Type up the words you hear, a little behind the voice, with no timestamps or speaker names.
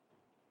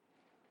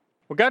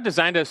Well, God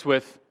designed us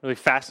with a really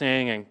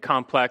fascinating and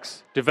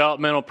complex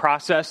developmental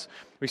process.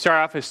 We start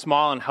off as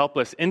small and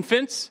helpless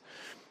infants,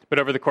 but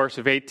over the course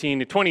of 18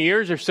 to 20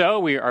 years or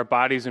so, our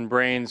bodies and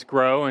brains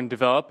grow and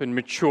develop and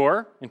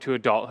mature into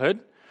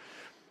adulthood.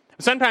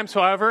 Sometimes,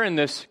 however, in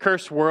this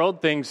cursed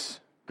world, things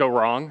go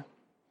wrong.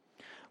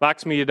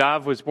 Lakshmi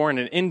Yadav was born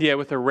in India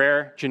with a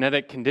rare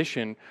genetic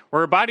condition where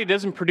her body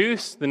doesn't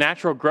produce the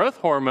natural growth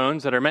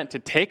hormones that are meant to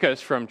take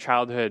us from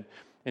childhood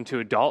into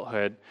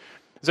adulthood.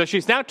 So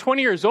she's now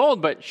 20 years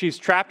old, but she's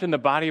trapped in the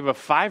body of a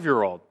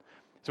 5-year-old.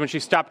 So when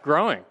she stopped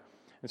growing,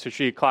 and so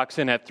she clocks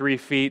in at 3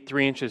 feet,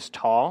 3 inches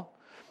tall.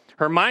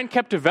 Her mind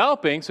kept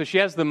developing, so she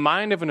has the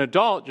mind of an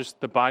adult, just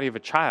the body of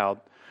a child.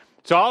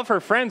 So all of her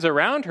friends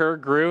around her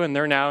grew, and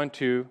they're now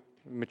into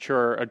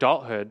mature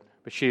adulthood,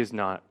 but she is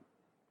not.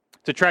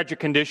 It's a tragic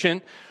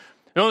condition.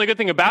 The only good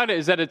thing about it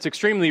is that it's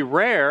extremely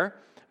rare.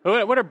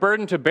 What a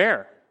burden to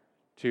bear,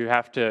 to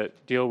have to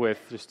deal with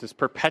just this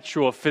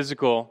perpetual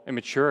physical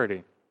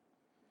immaturity.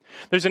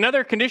 There's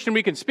another condition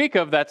we can speak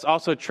of that's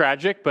also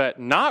tragic, but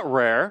not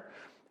rare,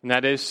 and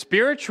that is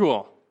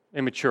spiritual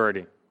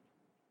immaturity.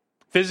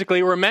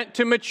 Physically, we're meant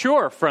to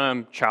mature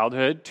from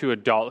childhood to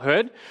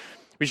adulthood.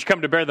 We should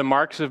come to bear the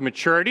marks of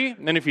maturity,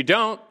 and if you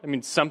don't,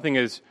 something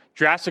has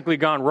drastically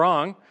gone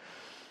wrong.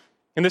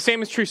 And the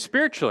same is true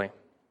spiritually.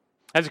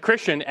 As a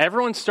Christian,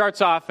 everyone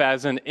starts off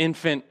as an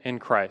infant in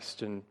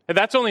Christ, and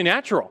that's only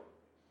natural.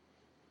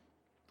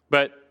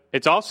 But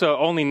it's also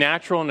only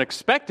natural and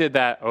expected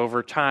that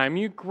over time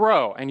you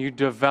grow and you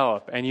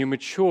develop and you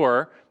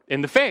mature in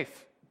the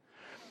faith.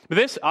 But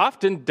this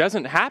often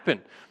doesn't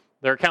happen.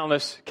 There are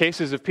countless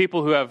cases of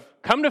people who have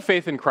come to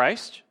faith in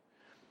Christ,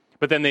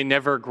 but then they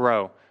never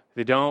grow.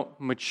 They don't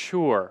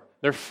mature.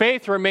 Their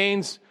faith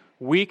remains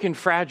weak and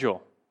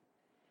fragile,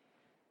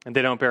 and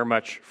they don't bear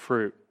much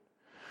fruit.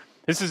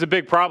 This is a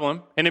big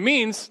problem, and it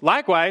means,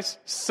 likewise,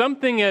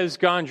 something has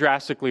gone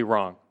drastically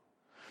wrong.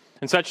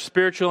 And such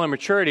spiritual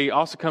immaturity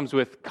also comes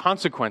with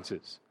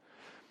consequences.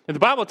 And the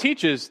Bible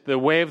teaches the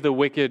way of the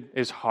wicked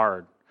is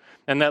hard,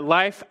 and that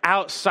life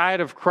outside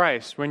of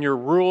Christ, when you're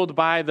ruled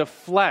by the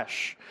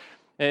flesh,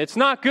 it's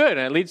not good, and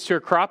it leads to a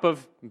crop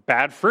of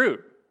bad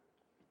fruit,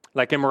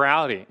 like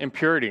immorality,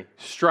 impurity,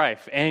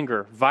 strife,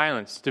 anger,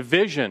 violence,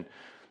 division.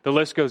 The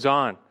list goes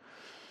on.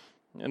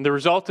 And the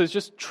result is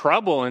just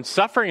trouble and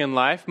suffering in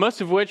life, most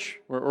of which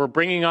we're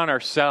bringing on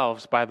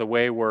ourselves by the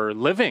way we're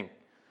living.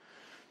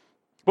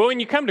 But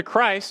when you come to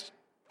Christ,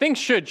 things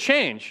should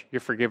change. You're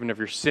forgiven of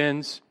your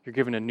sins. You're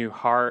given a new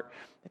heart.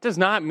 It does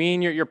not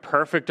mean you're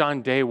perfect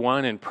on day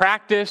one in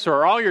practice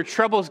or all your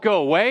troubles go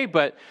away.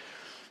 But,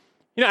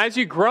 as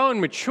you grow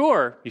and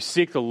mature, you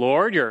seek the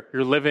Lord. You're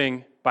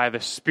living by the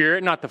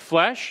Spirit, not the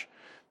flesh.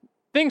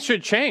 Things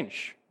should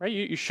change, right?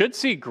 You should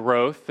see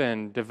growth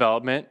and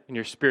development in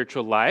your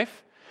spiritual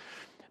life.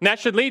 And that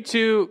should lead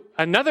to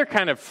another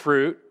kind of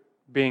fruit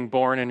being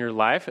born in your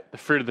life, the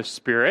fruit of the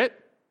Spirit.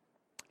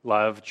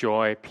 Love,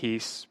 joy,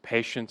 peace,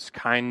 patience,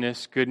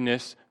 kindness,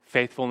 goodness,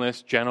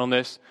 faithfulness,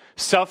 gentleness,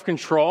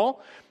 self-control.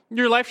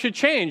 Your life should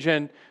change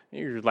and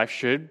your life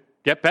should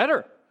get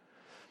better.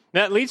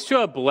 That leads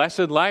to a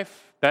blessed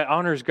life that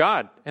honors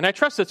God. And I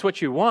trust that's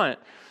what you want.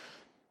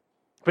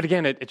 But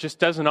again, it just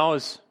doesn't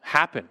always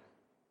happen.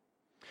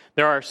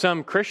 There are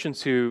some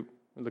Christians who,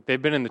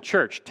 they've been in the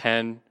church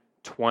 10,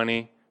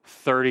 20,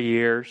 30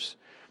 years.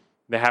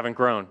 They haven't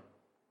grown.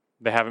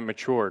 They haven't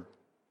matured.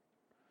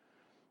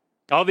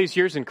 All these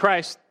years in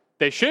Christ,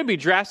 they should be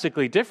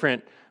drastically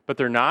different, but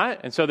they're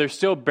not. And so they're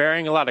still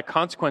bearing a lot of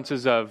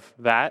consequences of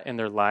that in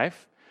their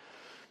life.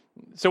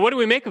 So what do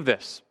we make of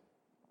this?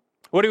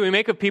 What do we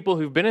make of people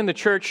who've been in the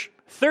church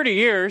 30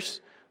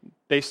 years?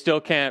 They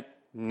still can't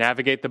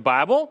navigate the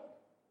Bible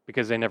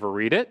because they never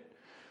read it.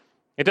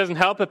 It doesn't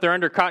help that they're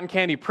under cotton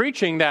candy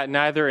preaching that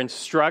neither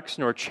instructs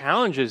nor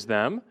challenges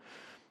them.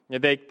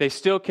 They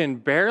still can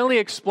barely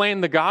explain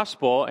the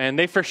gospel, and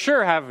they for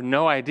sure have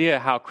no idea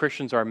how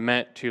Christians are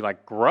meant to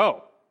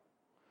grow.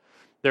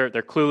 They're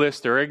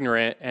clueless, they're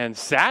ignorant, and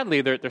sadly,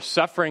 they're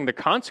suffering the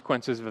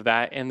consequences of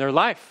that in their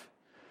life.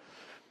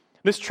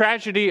 This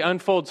tragedy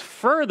unfolds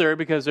further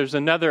because there's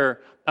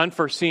another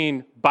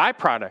unforeseen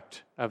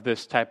byproduct of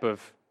this type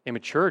of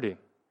immaturity.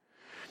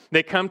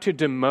 They come to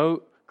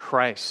demote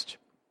Christ.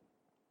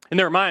 In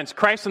their minds,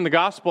 Christ and the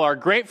gospel are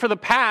great for the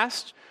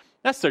past.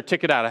 That's their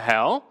ticket out of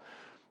hell.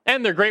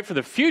 And they're great for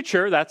the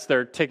future. That's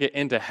their ticket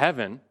into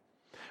heaven.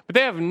 But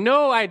they have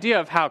no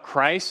idea of how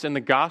Christ and the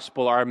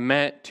gospel are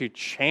meant to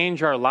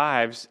change our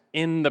lives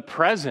in the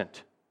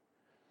present.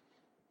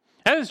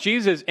 How does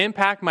Jesus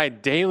impact my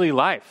daily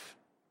life?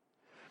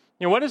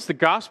 What does the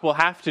gospel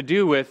have to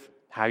do with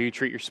how you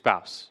treat your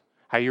spouse,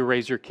 how you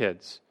raise your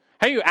kids,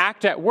 how you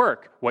act at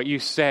work, what you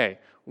say,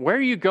 where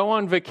you go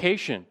on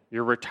vacation,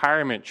 your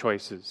retirement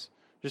choices?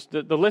 Just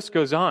the list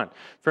goes on.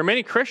 For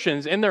many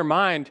Christians, in their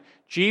mind,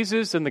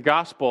 Jesus and the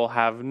gospel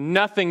have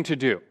nothing to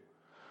do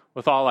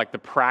with all the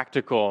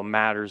practical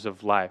matters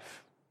of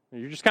life.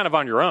 You're just kind of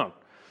on your own.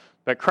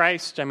 But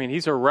Christ,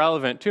 he's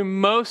irrelevant to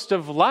most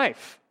of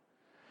life.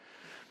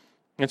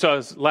 And so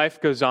as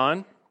life goes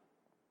on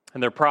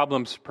and their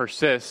problems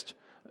persist,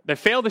 They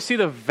fail to see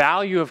the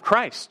value of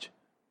Christ.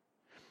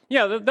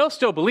 Yeah, they'll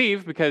still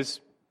believe because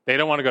they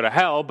don't want to go to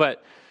hell,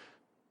 but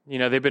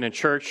they've been in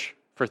church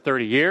for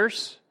 30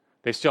 years.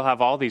 They still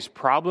have all these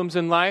problems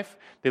in life.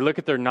 They look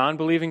at their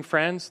non-believing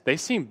friends. They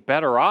seem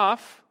better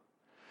off.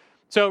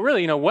 So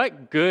really,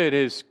 what good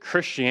is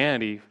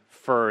Christianity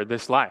for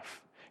this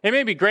life? It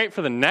may be great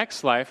for the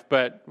next life,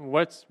 but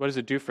what does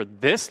it do for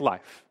this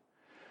life?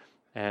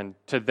 And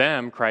to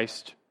them,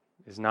 Christ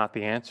is not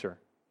the answer.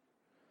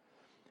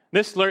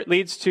 This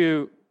leads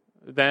to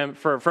them,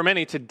 for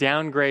many, to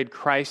downgrade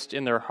Christ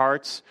in their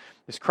hearts.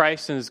 This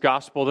Christ and his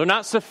gospel, they're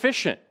not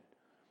sufficient.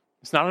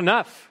 It's not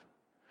enough.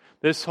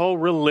 This whole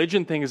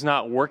religion thing is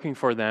not working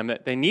for them.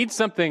 They need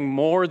something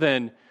more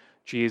than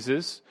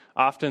Jesus.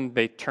 Often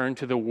they turn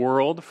to the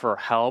world for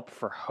help,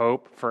 for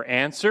hope, for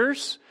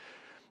answers.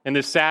 And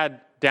this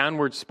sad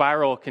downward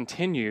spiral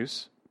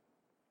continues.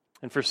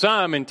 And for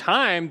some, in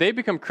time, they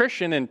become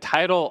Christian in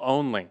title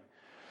only.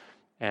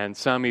 And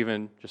some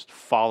even just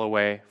fall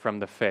away from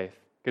the faith.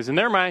 Because in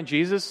their mind,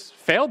 Jesus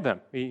failed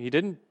them. He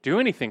didn't do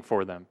anything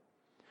for them.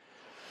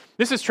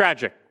 This is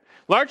tragic,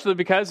 largely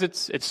because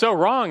it's so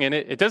wrong and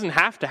it doesn't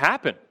have to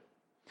happen.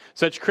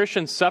 Such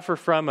Christians suffer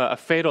from a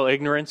fatal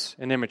ignorance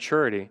and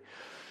immaturity.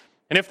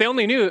 And if they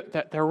only knew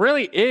that there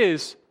really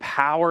is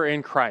power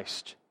in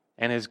Christ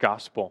and his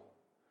gospel.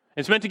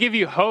 It's meant to give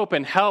you hope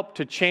and help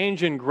to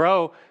change and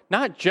grow,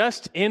 not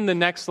just in the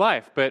next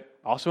life, but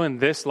also in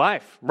this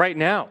life, right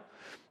now.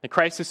 And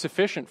Christ is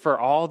sufficient for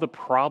all the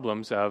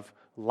problems of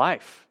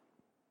life.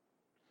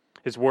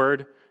 His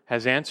word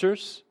has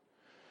answers.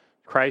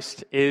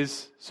 Christ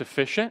is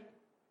sufficient.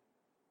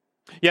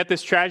 Yet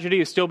this tragedy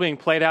is still being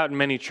played out in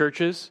many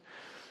churches.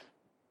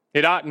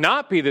 It ought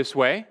not be this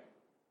way.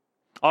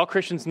 All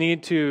Christians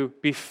need to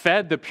be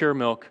fed the pure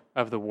milk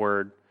of the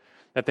word,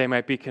 that they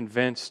might be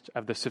convinced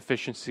of the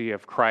sufficiency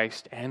of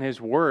Christ and his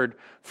word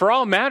for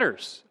all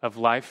matters of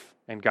life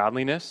and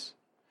godliness.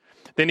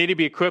 They need to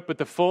be equipped with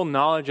the full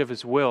knowledge of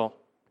his will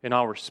in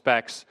all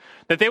respects,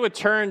 that they would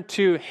turn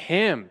to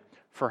him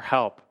for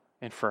help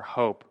and for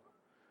hope.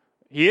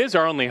 He is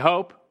our only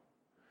hope.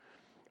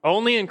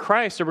 Only in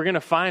Christ are we going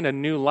to find a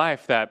new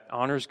life that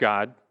honors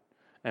God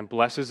and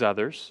blesses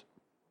others.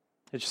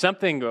 It's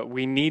something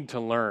we need to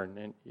learn,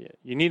 and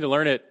you need to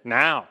learn it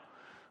now.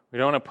 We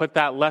don't want to put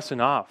that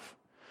lesson off.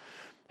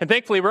 And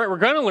thankfully, we're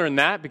going to learn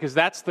that because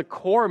that's the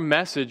core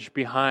message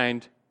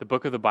behind the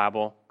book of the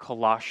Bible,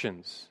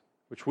 Colossians,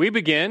 which we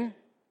begin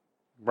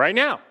right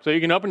now. So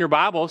you can open your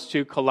Bibles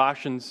to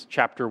Colossians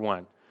chapter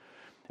 1.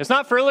 It's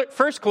not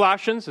first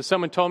Colossians, as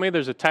someone told me.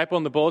 There's a typo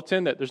in the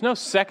bulletin that there's no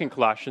second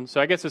Colossians,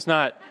 so I guess it's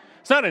not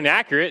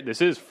inaccurate.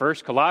 This is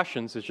first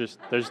Colossians. It's just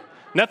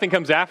nothing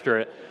comes after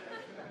it.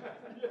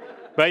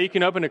 But you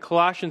can open to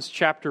Colossians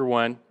chapter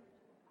 1.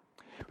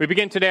 We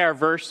begin today our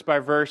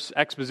verse-by-verse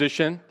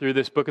exposition through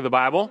this book of the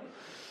Bible.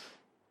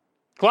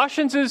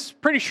 Colossians is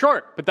pretty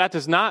short, but that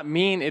does not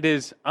mean it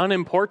is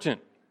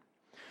unimportant.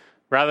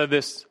 Rather,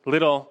 this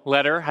little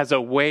letter has a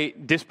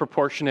weight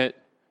disproportionate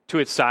to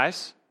its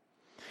size.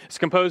 It's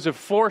composed of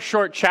 4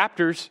 short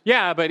chapters,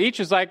 but each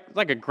is like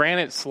a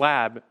granite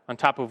slab on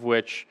top of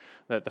which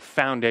the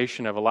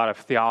foundation of a lot of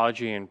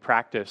theology and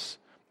practice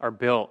are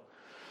built.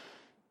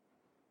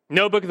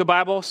 No book of the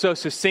Bible so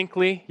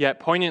succinctly yet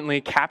poignantly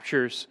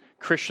captures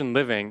Christian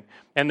living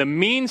and the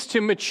means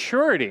to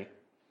maturity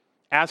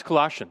as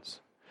Colossians.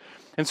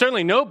 And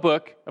certainly no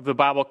book of the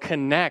Bible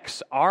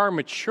connects our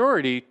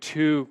maturity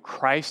to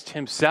Christ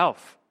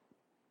himself.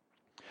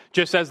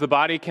 Just as the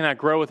body cannot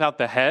grow without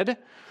the head,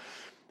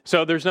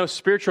 so there's no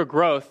spiritual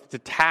growth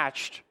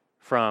detached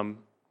from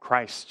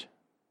Christ.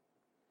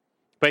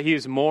 But he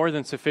is more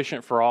than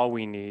sufficient for all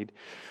we need.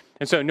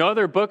 And so no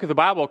other book of the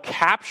Bible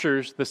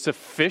captures the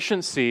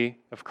sufficiency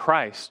of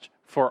Christ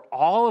for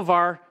all of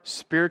our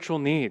spiritual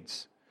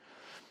needs.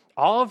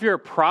 All of your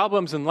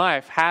problems in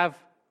life have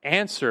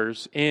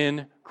answers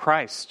in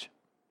Christ.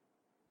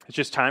 It's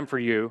just time for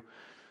you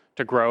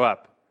to grow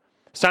up.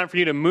 It's time for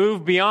you to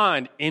move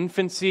beyond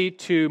infancy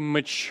to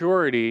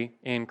maturity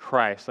in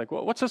Christ. Like,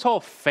 what's this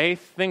whole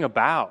faith thing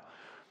about?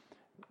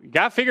 You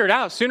got to figure it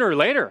out sooner or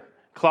later.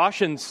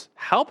 Colossians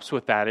helps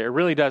with that. It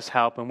really does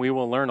help, and we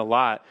will learn a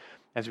lot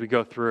as we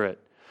go through it.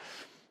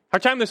 Our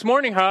time this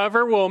morning,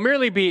 however, will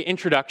merely be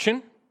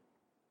introduction.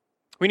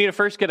 We need to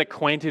first get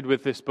acquainted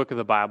with this book of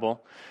the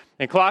Bible.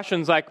 And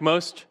Colossians, like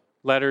most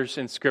letters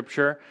in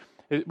Scripture,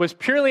 it was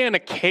purely an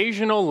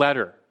occasional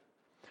letter,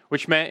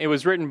 which meant it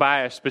was written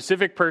by a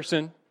specific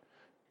person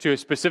to a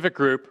specific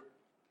group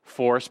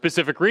for a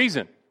specific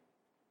reason.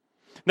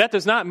 That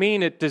does not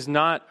mean it does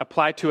not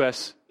apply to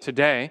us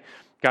today.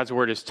 God's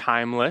word is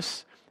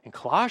timeless. And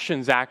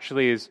Colossians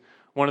actually is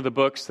one of the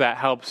books that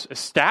helps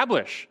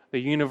establish the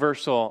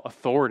universal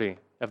authority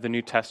of the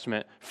New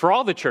Testament for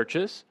all the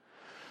churches.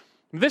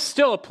 This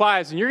still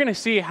applies, and you're going to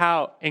see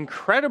how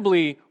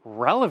incredibly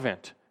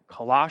relevant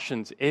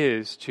Colossians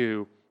is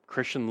to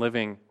Christian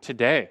living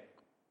today.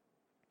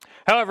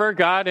 However,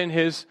 God in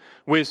his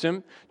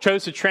wisdom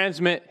chose to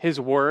transmit his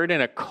word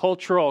in a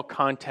cultural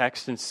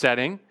context and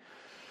setting.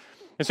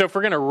 And so if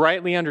we're going to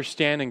rightly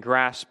understand and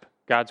grasp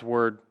God's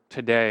word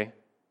today,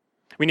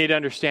 we need to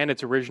understand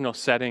its original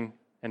setting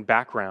and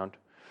background.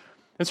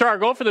 And so our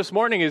goal for this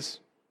morning is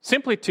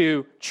simply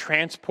to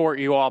transport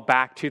you all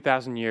back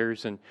 2,000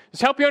 years and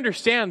just help you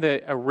understand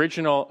the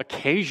original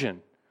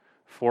occasion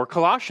for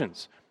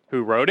Colossians.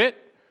 Who wrote it?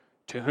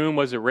 To whom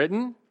was it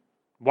written?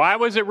 Why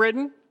was it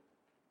written?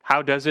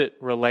 How does it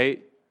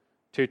relate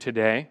to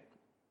today?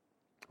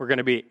 We're going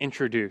to be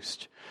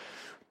introduced.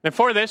 And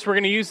for this, we're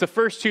going to use the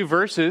first two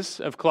verses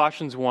of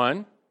Colossians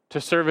 1 to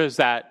serve as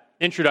that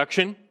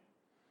introduction.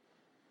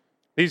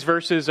 These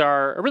verses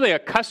are really a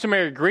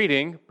customary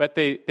greeting, but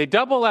they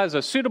double as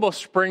a suitable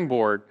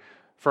springboard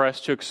for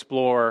us to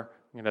explore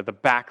the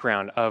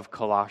background of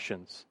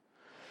Colossians.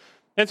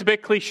 It's a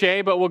bit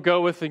cliche, but we'll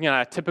go with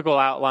a typical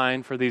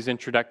outline for these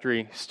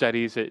introductory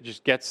studies. It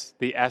just gets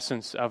the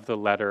essence of the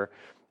letter.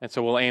 And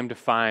so we'll aim to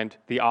find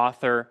the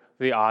author,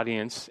 the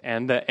audience,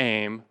 and the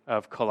aim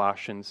of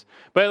Colossians.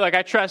 But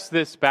I trust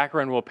this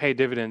background will pay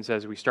dividends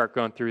as we start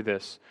going through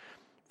this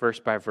verse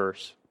by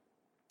verse.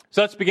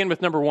 So let's begin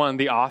with number one,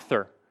 the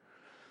author.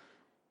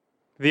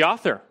 The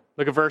author.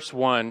 Look at verse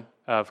 1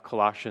 of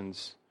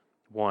Colossians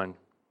 1.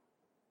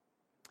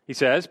 He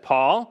says,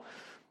 Paul,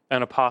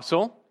 an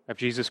apostle of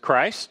Jesus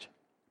Christ,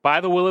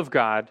 by the will of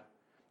God,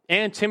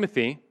 and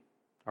Timothy,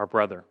 our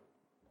brother.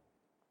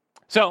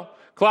 So,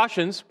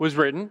 Colossians was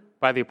written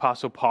by the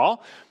apostle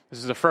Paul.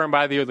 This is affirmed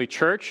by the early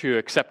church who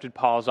accepted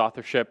Paul's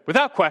authorship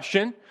without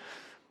question.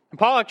 And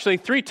Paul actually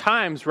 3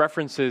 times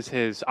references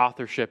his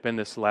authorship in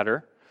this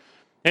letter.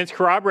 And it's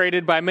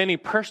corroborated by many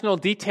personal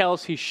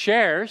details he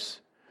shares.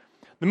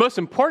 The most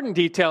important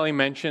detail he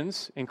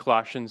mentions in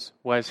Colossians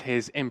was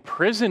his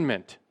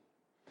imprisonment.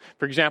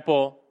 For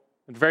example,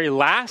 the very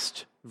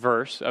last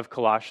verse of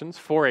Colossians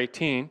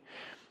 4:18,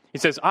 he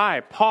says, I,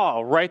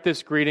 Paul, write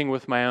this greeting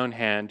with my own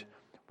hand.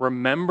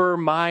 Remember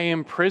my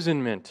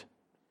imprisonment.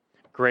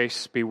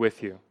 Grace be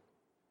with you.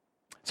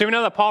 So we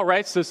know that Paul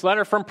writes this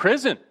letter from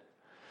prison.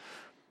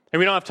 And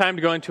we don't have time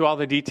to go into all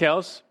the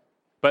details,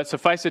 but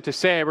suffice it to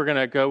say, we're going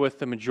to go with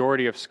the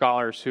majority of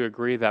scholars who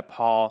agree that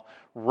Paul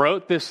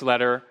wrote this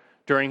letter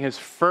during his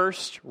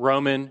first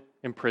Roman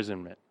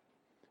imprisonment.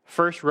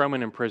 First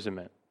Roman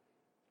imprisonment.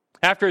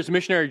 After his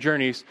missionary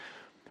journeys,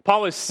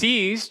 Paul was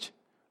seized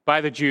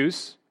by the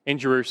Jews in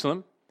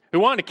Jerusalem who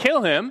wanted to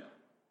kill him.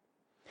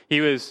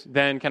 He was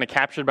then kind of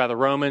captured by the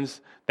Romans.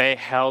 They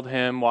held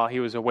him while he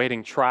was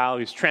awaiting trial.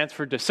 He was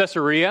transferred to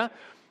Caesarea,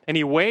 and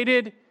he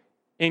waited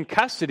in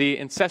custody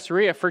in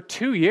Caesarea for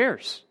 2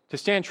 years to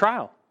stand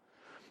trial.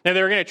 Now,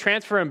 they were going to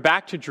transfer him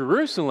back to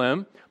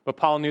Jerusalem, but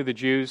Paul knew the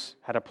Jews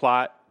had a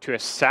plot to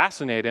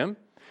assassinate him.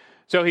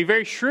 So he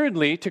very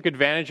shrewdly took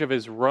advantage of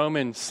his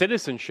Roman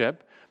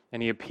citizenship,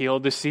 and he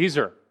appealed to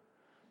Caesar.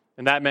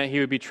 And that meant he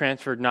would be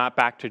transferred not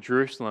back to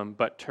Jerusalem,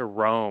 but to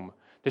Rome,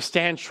 to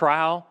stand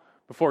trial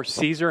before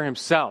Caesar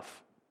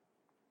himself.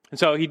 And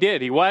so he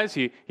did. He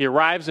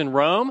arrives in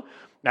Rome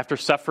after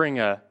suffering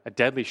a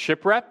deadly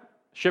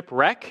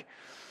shipwreck.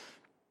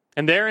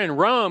 And there in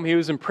Rome, he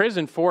was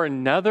imprisoned for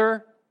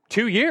another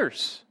 2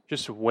 years,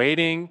 just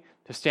waiting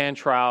to stand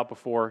trial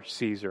before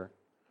Caesar.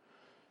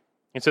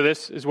 And so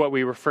this is what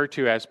we refer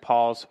to as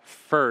Paul's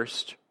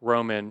first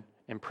Roman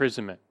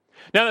imprisonment.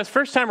 Now, this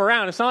first time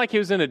around, it's not like he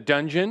was in a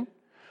dungeon.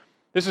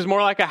 This is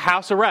more like a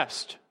house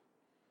arrest.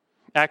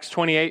 Acts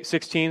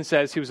 28:16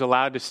 says he was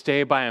allowed to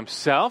stay by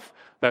himself,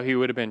 though he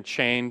would have been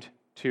chained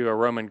to a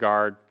Roman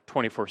guard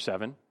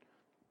 24/7.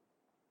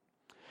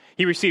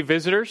 He received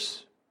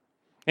visitors,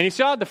 and he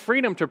still had the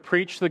freedom to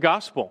preach the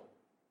gospel.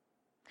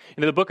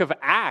 And the book of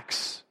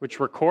Acts, which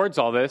records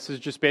all this, is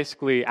just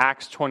basically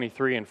Acts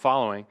 23 and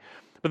following.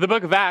 But the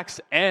book of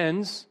Acts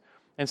ends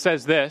and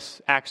says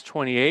this, Acts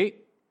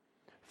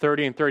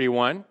 28:30 and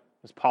 31,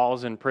 as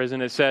Paul's in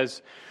prison. It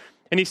says,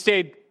 and he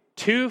stayed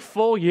 2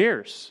 full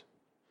years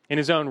in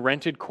his own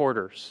rented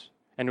quarters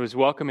and was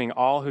welcoming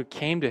all who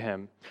came to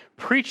him,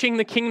 preaching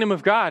the kingdom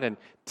of God and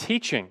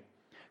teaching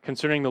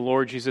concerning the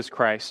Lord Jesus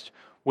Christ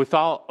with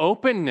all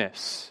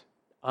openness,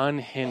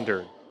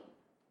 unhindered.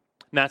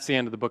 And that's the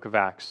end of the book of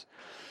Acts.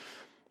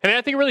 And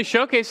I think it really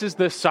showcases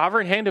the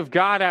sovereign hand of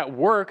God at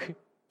work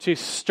to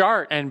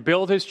start and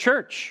build his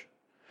church.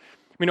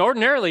 I mean,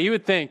 ordinarily, you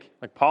would think,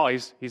 like Paul,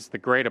 he's the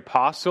great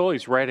apostle.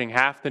 He's writing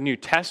half the New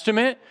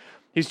Testament.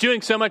 He's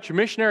doing so much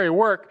missionary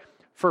work.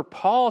 For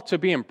Paul to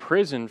be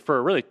imprisoned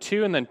for really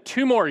 2 and then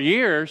 2 more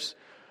years,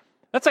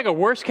 that's like a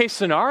worst-case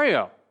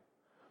scenario.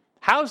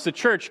 How's the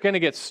church going to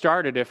get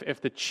started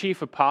if the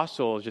chief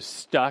apostle is just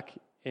stuck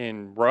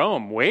in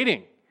Rome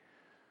waiting?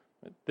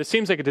 This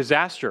seems like a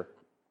disaster.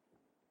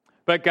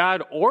 But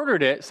God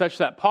ordered it such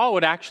that Paul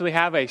would actually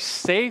have a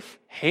safe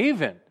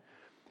haven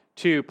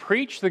to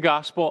preach the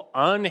gospel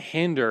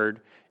unhindered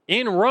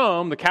in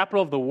Rome, the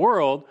capital of the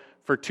world,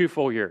 for 2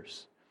 full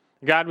years.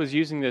 God was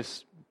using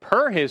this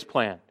per his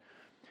plan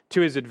to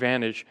his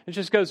advantage. It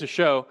just goes to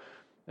show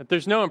that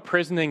there's no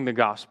imprisoning the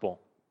gospel.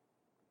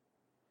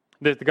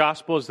 That the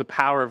gospel is the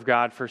power of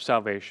God for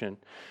salvation.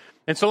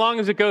 And so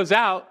long as it goes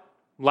out,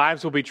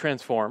 lives will be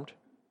transformed.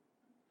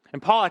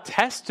 And Paul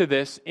attests to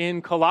this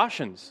in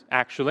Colossians,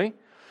 actually.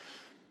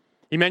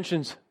 He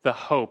mentions the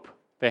hope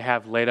they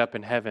have laid up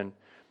in heaven.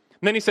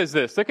 And then he says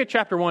this. Look at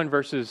chapter 1,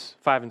 verses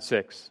 5 and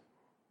 6.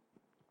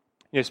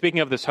 Speaking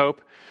of this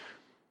hope,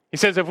 he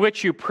says, of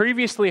which you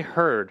previously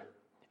heard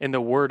in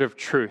the word of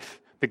truth,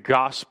 the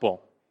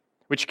gospel,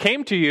 which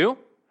came to you,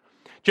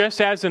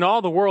 just as in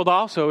all the world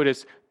also it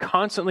is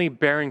constantly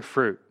bearing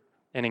fruit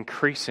and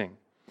increasing,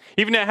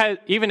 even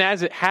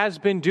as it has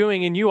been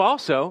doing in you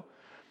also,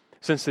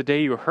 since the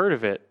day you heard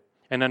of it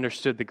and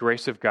understood the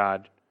grace of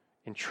God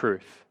in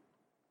truth.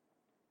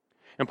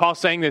 And Paul's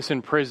saying this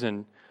in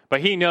prison,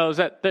 but he knows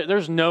that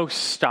there's no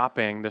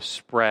stopping the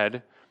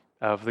spread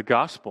of the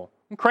gospel.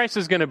 And Christ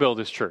is going to build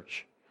his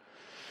church.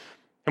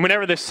 And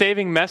whenever the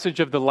saving message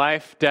of the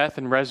life, death,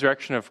 and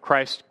resurrection of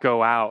Christ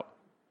go out,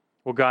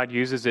 well, God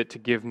uses it to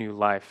give new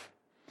life.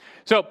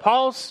 So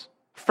Paul's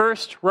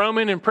first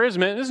Roman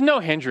imprisonment is no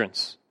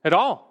hindrance at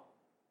all.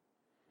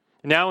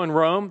 Now in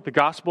Rome, the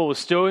gospel was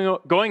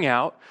still going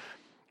out,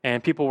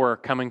 and people were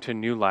coming to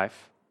new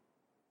life.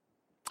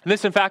 And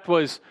this, in fact,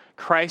 was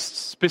Christ's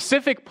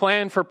specific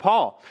plan for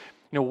Paul.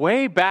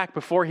 Way back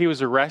before he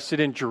was arrested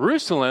in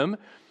Jerusalem,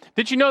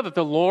 did you know that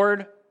the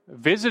Lord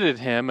visited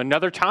him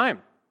another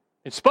time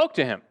and spoke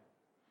to him?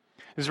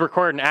 This is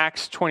recorded in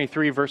Acts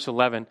 23, verse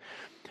 11.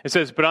 It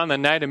says, but on the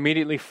night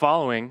immediately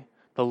following,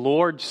 the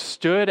Lord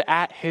stood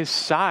at his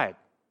side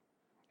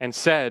and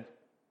said,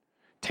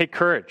 take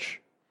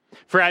courage,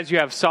 for as you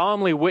have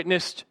solemnly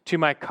witnessed to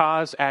my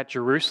cause at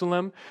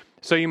Jerusalem,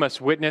 so you must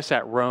witness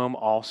at Rome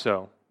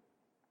also.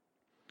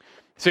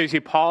 So you see,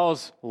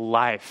 Paul's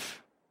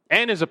life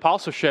and his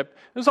apostleship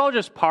was all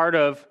just part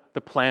of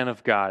the plan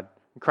of God.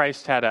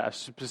 Christ had a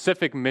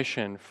specific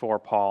mission for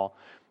Paul,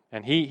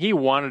 and he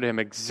wanted him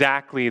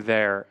exactly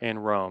there in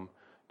Rome,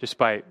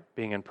 despite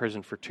being in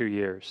prison for 2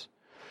 years.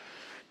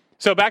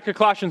 So back to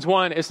Colossians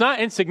 1, it's not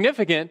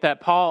insignificant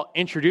that Paul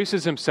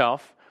introduces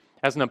himself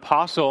as an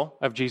apostle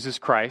of Jesus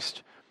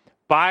Christ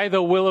by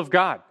the will of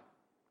God,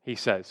 he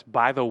says,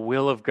 by the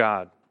will of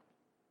God.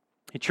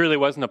 He truly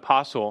was an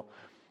apostle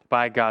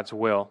by God's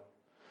will.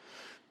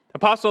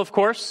 Apostle, of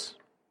course,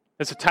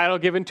 is a title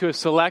given to a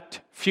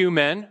select few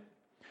men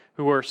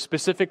who were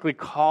specifically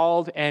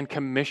called and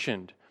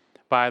commissioned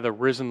by the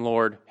risen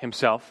Lord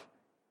himself.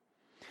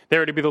 They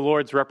were to be the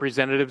Lord's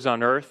representatives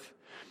on earth,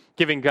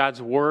 giving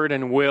God's word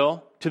and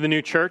will to the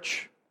new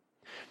church.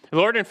 The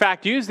Lord, in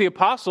fact, used the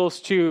apostles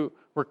to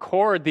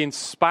record the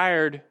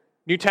inspired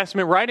New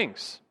Testament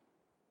writings.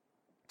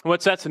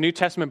 What sets the New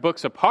Testament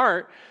books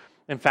apart,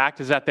 in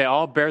fact, is that they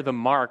all bear the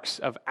marks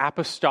of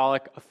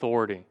apostolic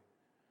authority.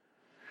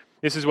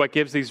 This is what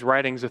gives these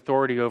writings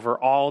authority over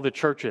all the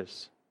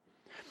churches.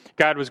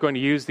 God was going to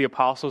use the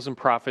apostles and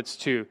prophets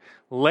to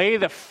lay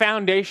the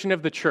foundation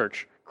of the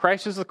church.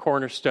 Christ is the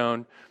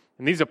cornerstone,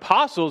 and these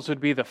apostles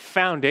would be the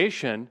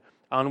foundation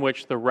on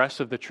which the rest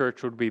of the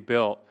church would be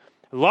built,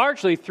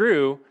 largely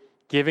through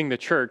giving the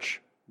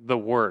church the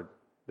Word,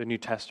 the New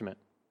Testament.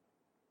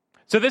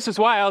 So this is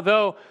why,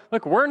 although,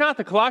 look, we're not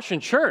the Colossian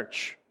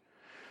church,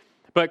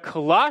 but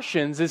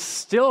Colossians is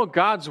still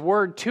God's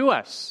Word to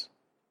us.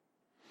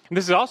 And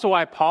this is also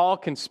why Paul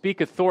can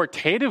speak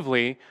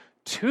authoritatively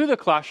to the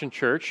Colossian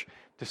church,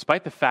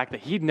 despite the fact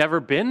that he'd never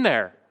been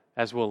there,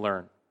 as we'll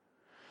learn.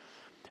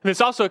 And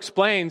this also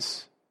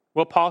explains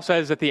what Paul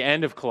says at the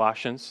end of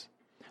Colossians.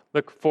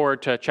 Look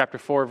forward to chapter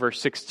 4, verse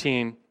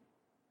 16,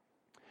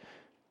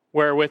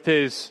 where with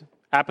his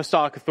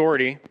apostolic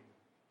authority,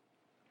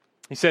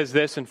 he says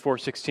this in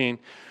 4:16,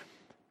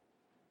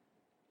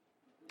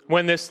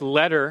 when this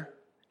letter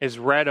is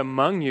read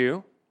among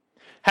you,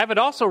 have it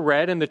also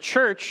read in the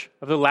church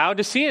of the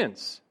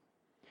Laodiceans.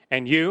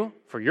 And you,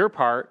 for your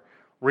part,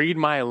 read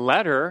my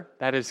letter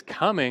that is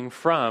coming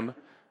from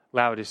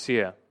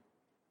Laodicea.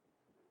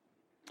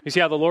 You see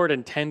how the Lord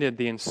intended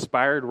the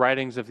inspired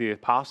writings of the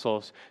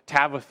apostles to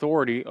have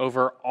authority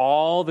over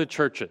all the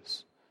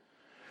churches.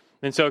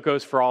 And so it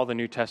goes for all the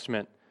New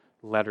Testament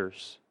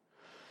letters.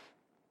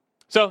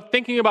 So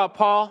thinking about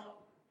Paul,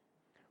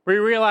 we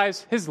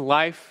realize his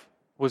life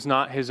was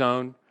not his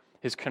own.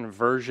 His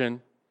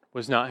conversion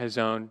was not his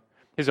own.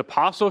 His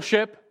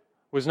apostleship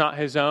was not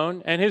his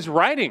own. And his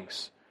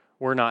writings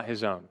were not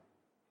his own.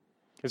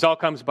 This all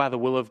comes by the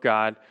will of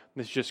God.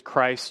 This is just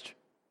Christ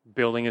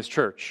building his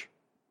church.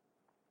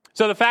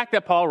 So the fact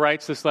that Paul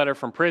writes this letter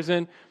from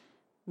prison,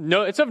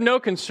 it's of no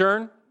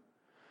concern.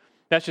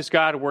 That's just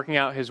God working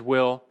out his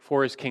will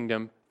for his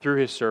kingdom through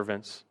his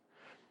servants.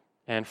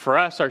 And for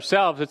us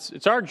ourselves,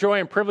 it's our joy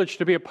and privilege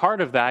to be a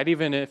part of that,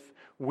 even if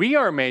we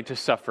are made to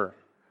suffer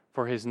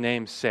for his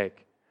name's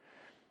sake.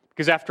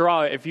 Because after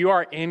all, if you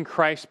are in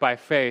Christ by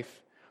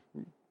faith,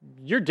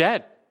 you're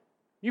dead.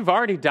 You've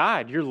already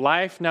died. Your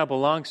life now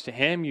belongs to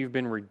him. You've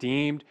been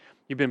redeemed.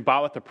 You've been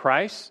bought with a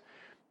price.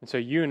 And so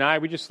you and I,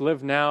 we just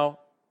live now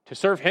to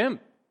serve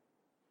him.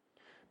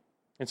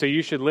 And so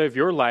you should live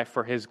your life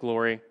for his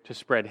glory, to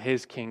spread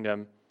his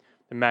kingdom,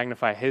 to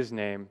magnify his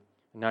name,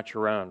 and not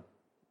your own.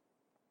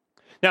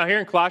 Now here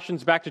in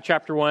Colossians, back to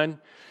chapter 1,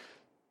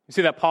 you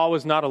see that Paul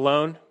was not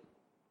alone.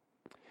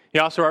 He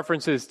also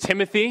references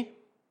Timothy,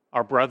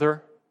 our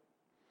brother.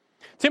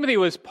 Timothy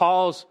was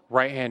Paul's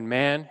right-hand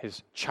man,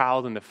 his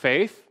child in the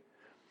faith.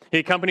 He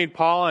accompanied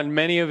Paul on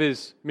many of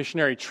his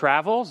missionary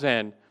travels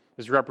and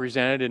is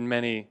represented in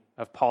many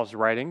of Paul's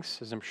writings,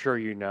 as I'm sure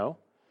you know.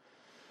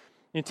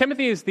 And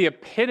Timothy is the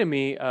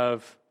epitome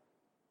of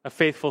a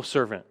faithful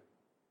servant.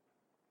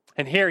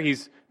 And here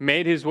he's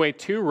made his way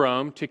to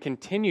Rome to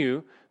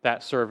continue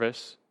that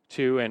service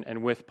to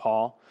and with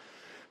Paul.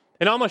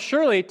 And almost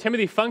surely,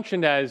 Timothy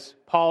functioned as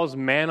Paul's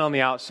man on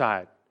the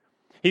outside.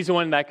 He's the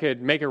one that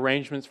could make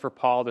arrangements for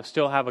Paul to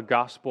still have a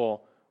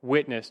gospel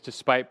witness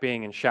despite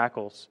being in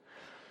shackles.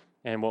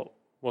 And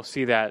we'll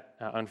see that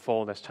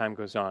unfold as time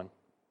goes on.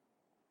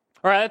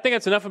 All right, I think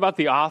that's enough about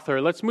the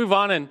author. Let's move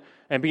on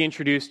and be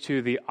introduced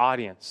to the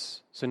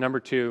audience. So number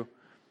 2,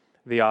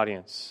 the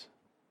audience.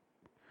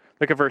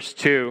 Look at verse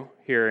 2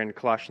 here in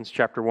Colossians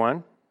chapter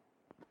 1.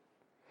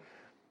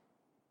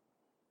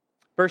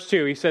 Verse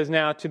 2, he says,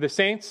 "Now to the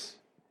saints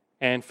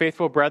and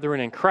faithful brethren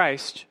in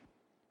Christ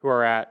who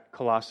are at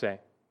Colossae."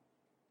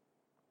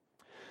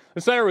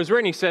 This letter was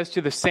written, he says,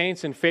 to the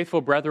saints and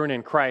faithful brethren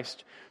in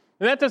Christ.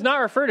 And that does not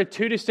refer to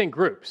two distinct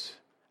groups,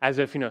 as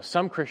if,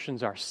 some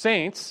Christians are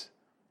saints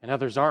and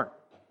others aren't.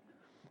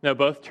 No,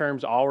 both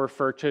terms all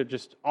refer to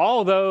just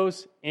all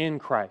those in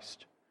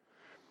Christ.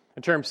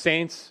 The term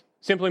saints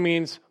simply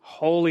means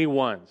holy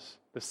ones,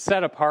 the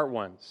set-apart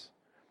ones.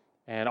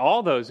 And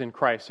all those in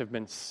Christ have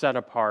been set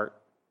apart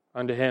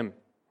unto him.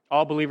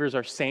 All believers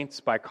are saints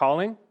by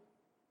calling.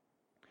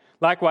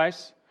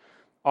 Likewise,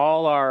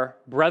 all are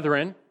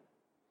brethren.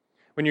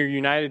 When you're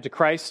united to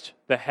Christ,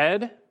 the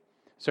head,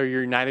 so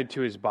you're united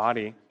to his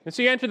body. And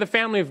so you enter the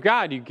family of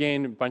God, you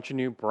gain a bunch of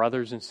new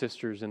brothers and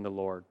sisters in the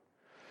Lord.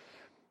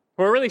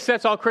 What really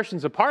sets all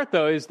Christians apart,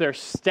 though, is their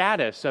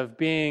status of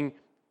being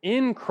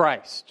in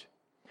Christ.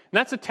 And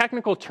that's a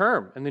technical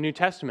term in the New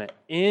Testament,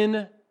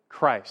 in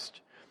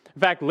Christ.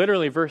 In fact,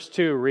 literally, verse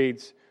 2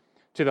 reads,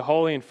 "To the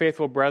holy and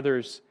faithful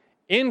brothers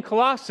in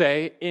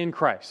Colossae, in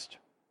Christ."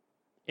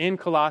 In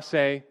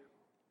Colossae,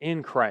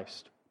 in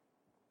Christ.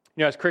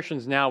 As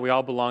Christians now, we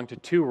all belong to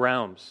two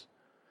realms.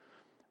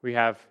 We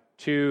have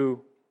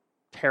two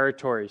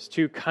territories,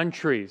 two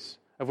countries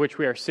of which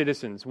we are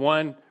citizens.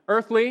 One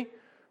earthly,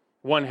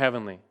 one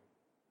heavenly.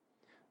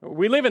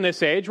 We live in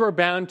this age, we're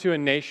bound to a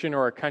nation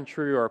or a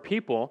country or a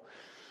people,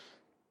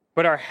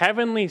 but our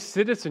heavenly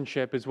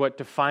citizenship is what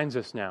defines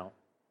us now.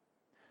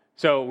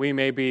 So we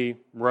may be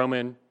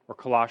Roman or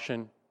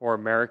Colossian or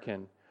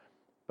American,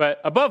 but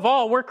above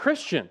all, we're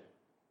Christian.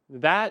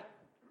 That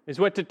is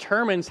what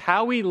determines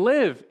how we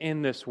live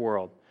in this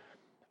world.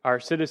 Our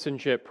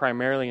citizenship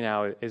primarily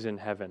now is in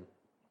heaven.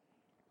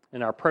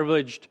 And our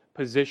privileged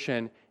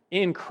position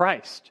in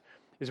Christ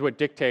is what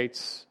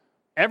dictates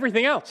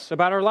everything else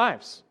about our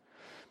lives.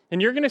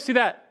 And you're going to see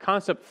that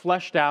concept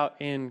fleshed out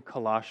in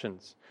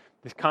Colossians.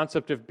 This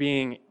concept of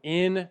being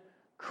in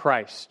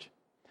Christ.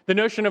 The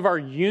notion of our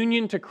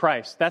union to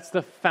Christ. That's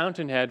the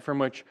fountainhead from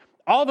which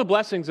all the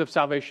blessings of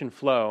salvation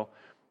flow.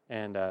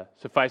 And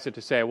suffice it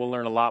to say, we'll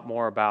learn a lot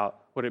more about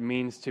what it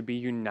means to be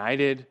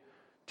united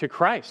to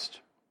Christ.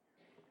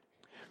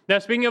 Now,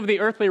 speaking of the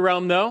earthly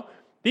realm, though,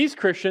 these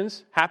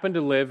Christians happen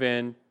to live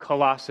in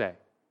Colossae.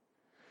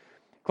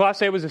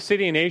 Colossae was a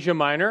city in Asia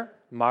Minor,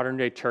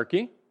 modern-day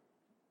Turkey.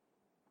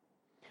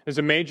 There's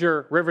a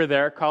major river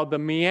there called the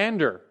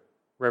Meander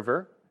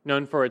River,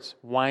 known for its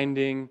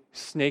winding,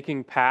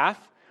 snaking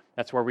path.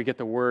 That's where we get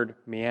the word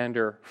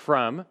meander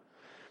from.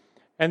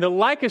 And the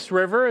Lycus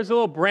River is a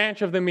little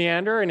branch of the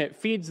Meander, and it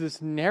feeds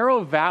this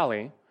narrow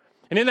valley.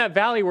 And in that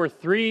valley were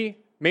three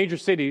major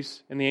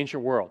cities in the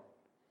ancient world: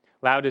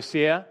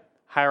 Laodicea,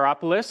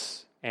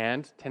 Hierapolis,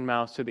 and 10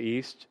 miles to the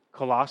east,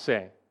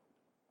 Colossae.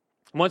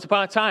 Once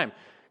upon a time,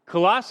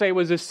 Colossae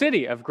was a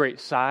city of great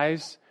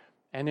size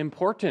and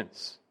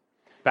importance.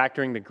 Back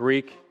during the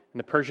Greek and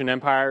the Persian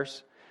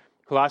empires,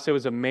 Colossae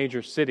was a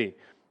major city.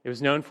 It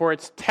was known for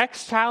its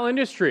textile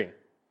industry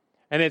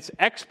and its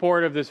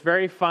export of this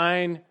very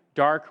fine,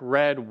 dark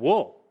red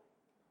wool.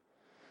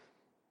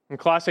 And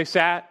Colossae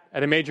sat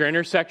at a major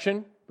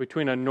intersection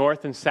between a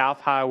north and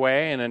south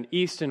highway and an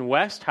east and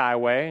west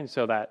highway, and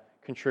so that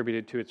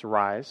contributed to its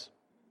rise.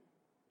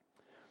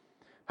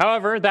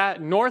 However,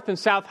 that north and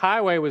south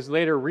highway was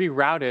later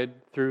rerouted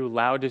through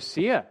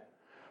Laodicea,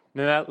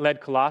 and that led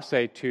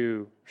Colossae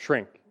to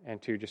shrink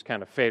and to just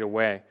kind of fade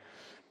away.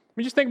 I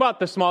mean, just think about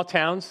the small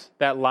towns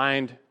that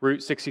lined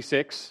Route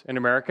 66 in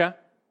America,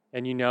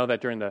 and you know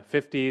that during the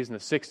 50s and the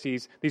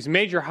 60s, these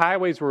major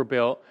highways were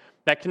built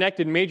that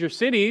connected major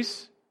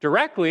cities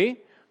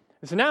directly.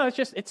 And so now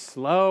it's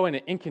slow and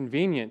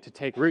inconvenient to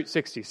take Route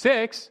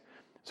 66.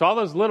 So all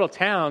those little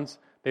towns,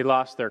 they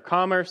lost their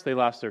commerce, they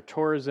lost their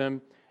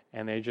tourism,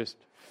 and they just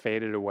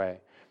faded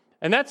away.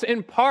 And that's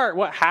in part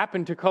what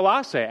happened to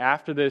Colossae.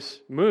 After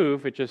this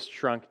move, it just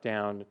shrunk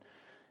down.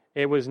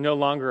 It was no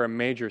longer a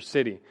major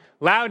city.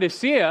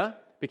 Laodicea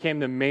became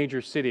the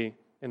major city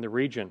in the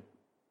region.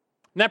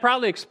 And that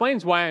probably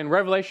explains why in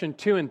Revelation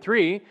 2 and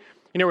 3,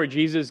 where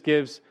Jesus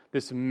gives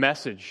this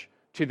message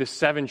to the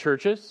 7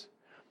 churches,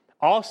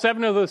 all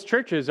 7 of those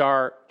churches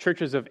are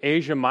churches of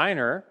Asia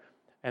Minor,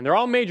 and they're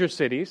all major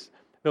cities,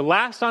 The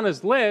last on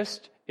his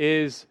list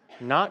is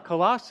not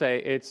Colossae,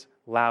 it's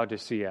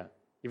Laodicea,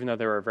 even though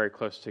they were very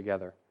close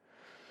together.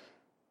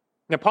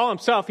 Now, Paul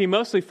himself, he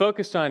mostly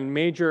focused on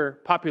major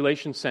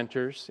population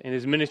centers in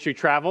his ministry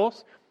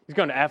travels. He's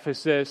going to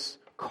Ephesus,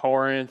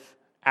 Corinth,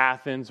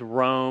 Athens,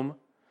 Rome.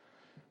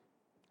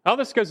 All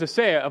this goes to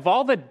say, of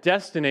all the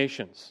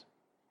destinations,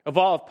 of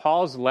all of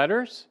Paul's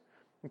letters,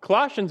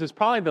 Colossians is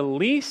probably the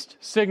least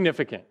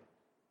significant.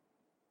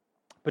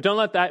 But don't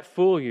let that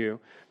fool you,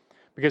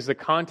 because the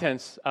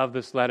contents of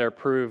this letter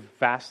prove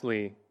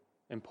vastly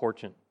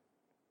important.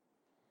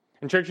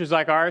 And churches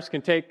like ours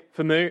can take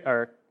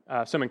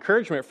some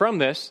encouragement from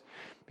this,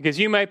 because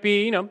you might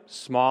be,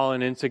 small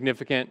and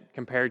insignificant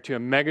compared to a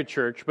mega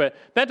church, but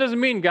that doesn't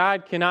mean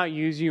God cannot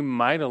use you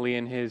mightily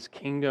in his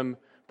kingdom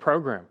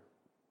program.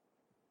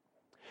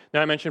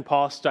 Now, I mentioned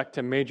Paul stuck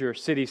to major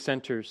city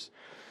centers.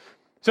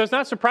 So it's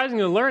not surprising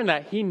to learn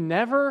that he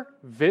never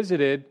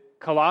visited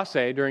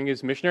Colossae during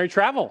his missionary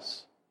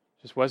travels.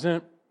 Just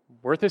wasn't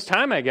worth his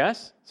time, I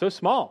guess. So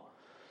small.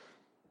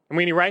 And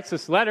when he writes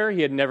this letter,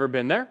 he had never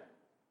been there.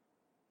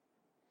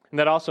 And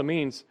that also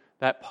means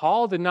that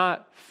Paul did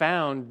not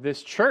found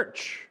this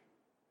church.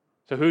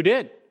 So who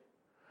did?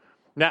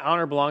 And that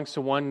honor belongs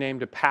to one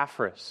named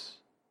Epaphras.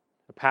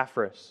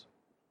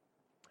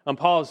 On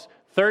Paul's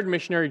third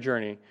missionary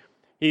journey,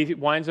 he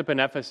winds up in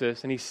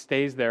Ephesus, and he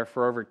stays there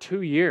for over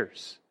 2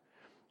 years.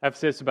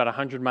 Ephesus is about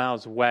 100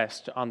 miles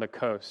west on the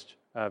coast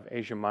of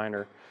Asia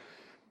Minor.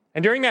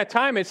 And during that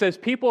time, it says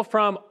people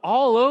from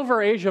all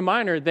over Asia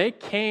Minor, they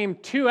came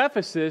to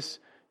Ephesus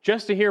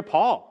just to hear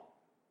Paul.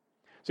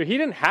 So he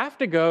didn't have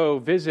to go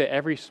visit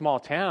every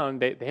small town.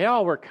 They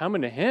all were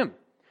coming to him.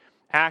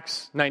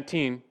 Acts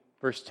 19,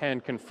 verse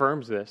 10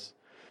 confirms this.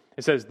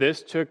 It says,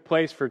 this took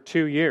place for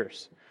 2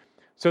 years,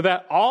 so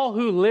that all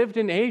who lived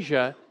in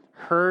Asia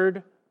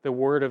heard the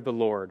word of the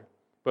Lord,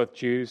 both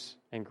Jews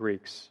and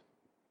Greeks.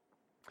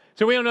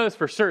 So we don't know this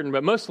for certain,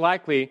 but most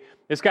likely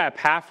this guy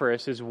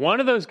Epaphras is one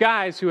of those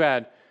guys who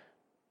had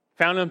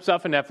found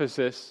himself in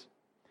Ephesus.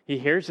 He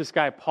hears this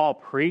guy Paul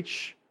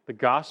preach the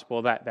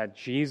gospel that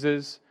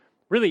Jesus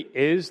really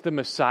is the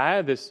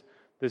Messiah, this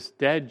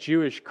dead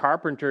Jewish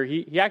carpenter.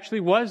 He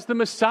actually was the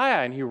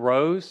Messiah, and he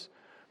rose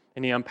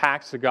and he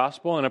unpacks the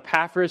gospel, and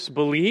Epaphras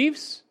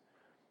believes.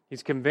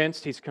 He's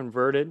convinced, he's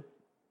converted.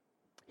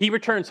 He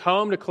returns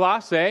home to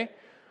Colossae.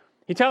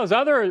 He tells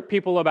other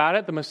people about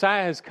it. The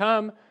Messiah has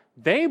come.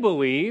 They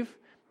believe,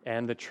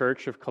 and the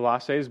church of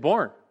Colossae is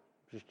born.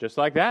 Just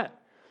like that.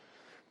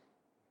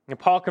 And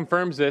Paul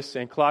confirms this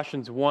in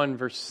Colossians 1,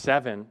 verse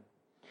 7,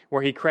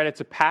 where he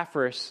credits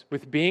Epaphras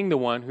with being the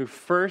one who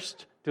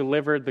first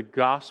delivered the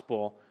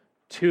gospel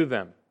to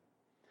them.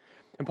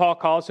 And Paul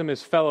calls him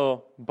his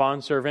fellow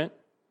bondservant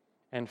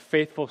and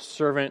faithful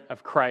servant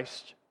of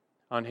Christ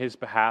on his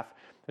behalf.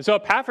 And so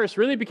Epaphras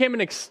really became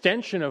an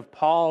extension of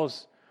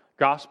Paul's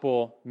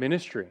gospel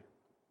ministry.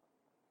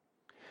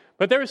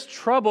 But there was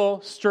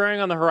trouble stirring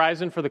on the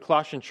horizon for the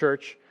Colossian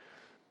church.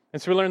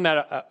 And so we learn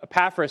that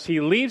Epaphras, he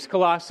leaves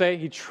Colossae,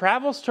 he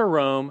travels to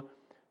Rome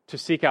to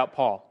seek out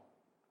Paul.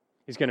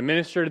 He's going to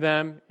minister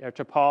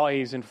to Paul.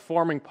 He's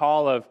informing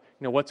Paul of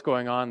what's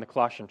going on in the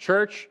Colossian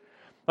church.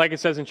 Like it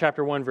says in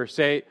chapter 1, verse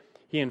 8,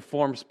 he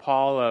informs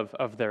Paul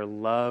of their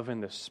love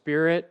in the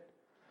Spirit.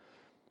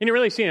 And you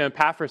really see in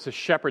Epaphras a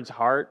shepherd's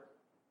heart.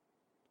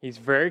 He's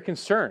very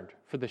concerned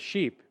for the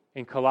sheep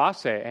in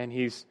Colossae, and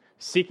he's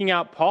seeking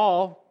out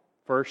Paul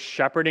for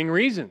shepherding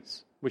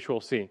reasons, which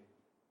we'll see.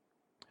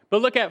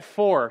 But look at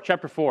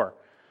chapter 4,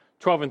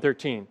 12 and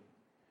 13,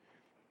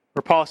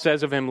 where Paul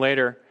says of him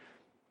later,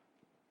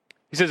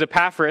 he says,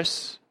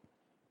 Epaphras,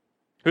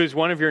 who is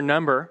one of your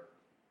number,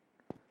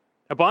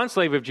 a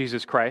bondslave of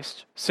Jesus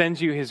Christ,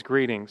 sends you his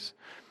greetings,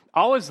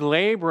 always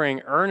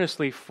laboring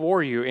earnestly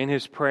for you in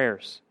his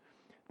prayers,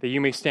 that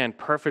you may stand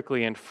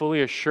perfectly and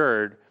fully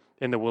assured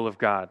in the will of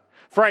God.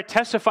 For I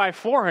testify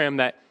for him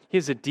that he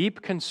has a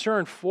deep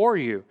concern for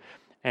you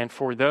and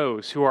for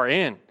those who are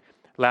in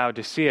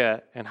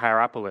Laodicea and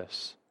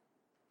Hierapolis.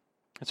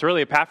 And so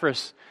really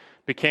Epaphras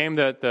became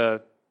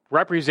the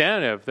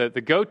representative,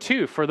 the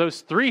go-to for those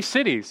 3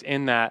 cities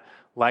in that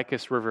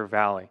Lycus River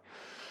Valley.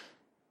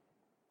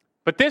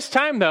 But this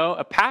time, though,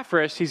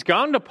 Epaphras, he's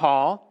gone to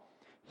Paul.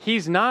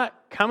 He's not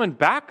coming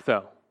back,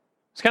 though.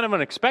 It's kind of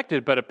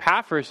unexpected, but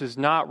Epaphras is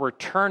not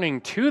returning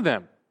to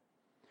them.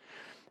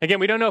 Again,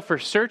 we don't know for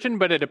certain,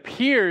 but it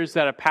appears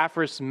that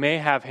Epaphras may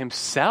have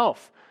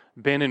himself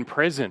been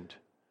imprisoned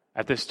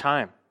at this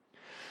time.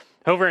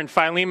 Over in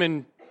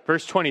Philemon,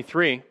 verse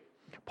 23,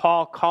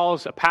 Paul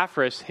calls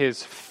Epaphras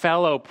his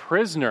fellow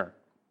prisoner.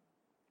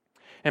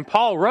 And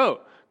Paul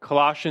wrote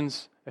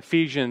Colossians,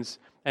 Ephesians,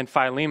 and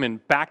Philemon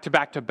back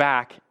to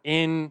back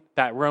in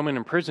that Roman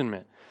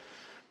imprisonment.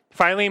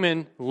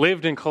 Philemon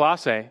lived in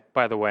Colossae,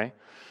 by the way.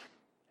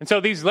 And so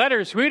these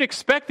letters, we would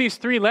expect these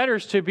 3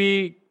 letters to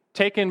be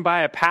taken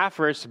by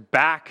Epaphras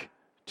back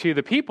to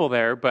the people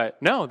there,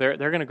 but no, they're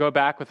going to go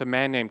back with a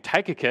man named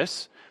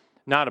Tychicus,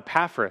 not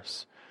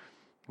Epaphras.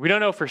 We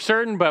don't know for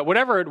certain, but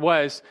whatever it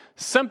was,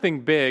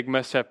 something big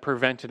must have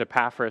prevented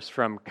Epaphras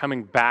from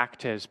coming back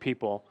to his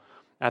people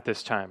at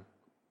this time.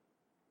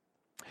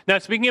 Now,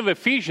 speaking of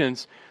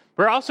Ephesians,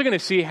 we're also going to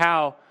see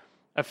how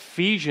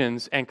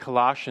Ephesians and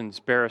Colossians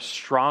bear a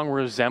strong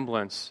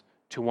resemblance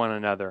to one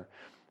another.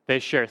 They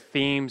share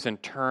themes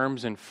and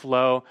terms and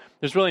flow.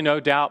 There's really no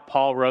doubt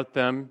Paul wrote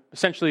them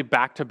essentially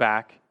back to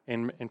back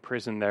in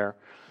prison there.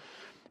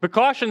 But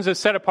Colossians is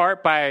set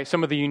apart by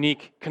some of the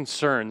unique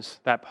concerns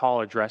that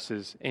Paul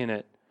addresses in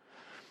it.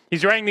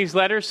 He's writing these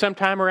letters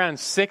sometime around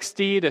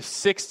 60 to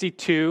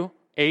 62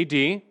 AD.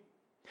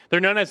 They're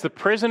known as the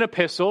prison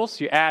epistles.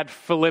 You add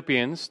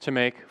Philippians to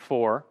make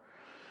 4.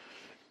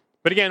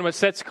 But again, what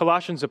sets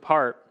Colossians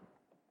apart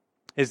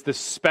is the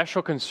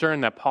special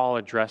concern that Paul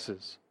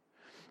addresses.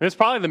 And it's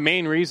probably the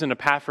main reason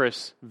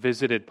Epaphras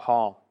visited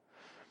Paul.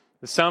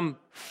 Some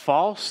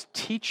false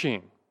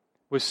teaching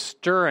was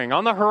stirring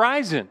on the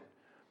horizon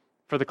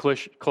for the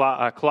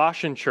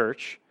Colossian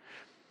church.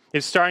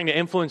 It's starting to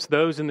influence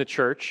those in the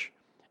church.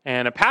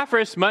 And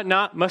Epaphras must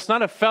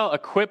not have felt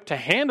equipped to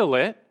handle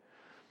it.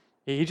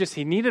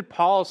 He needed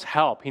Paul's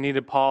help. He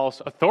needed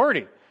Paul's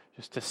authority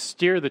just to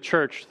steer the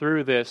church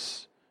through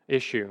this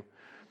issue.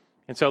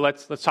 And so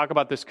let's talk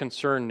about this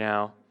concern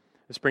now.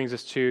 This brings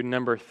us to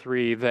number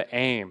 3, the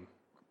aim.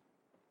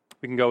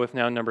 We can go with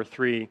now number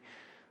 3,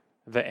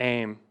 the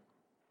aim.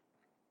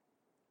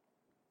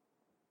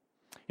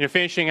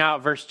 Finishing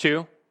out verse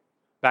 2,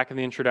 back in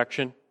the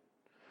introduction.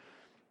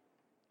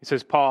 He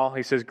says,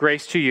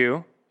 grace to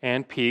you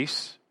and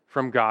peace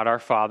from God our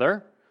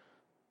Father.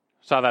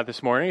 Saw that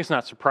this morning. It's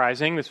not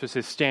surprising. This was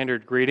his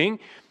standard greeting.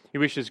 He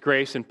wishes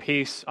grace and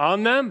peace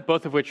on them,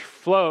 both of which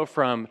flow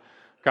from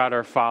God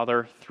our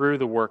Father through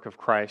the work of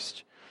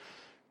Christ.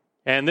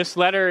 And this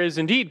letter is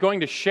indeed going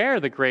to share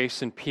the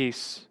grace and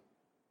peace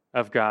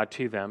of God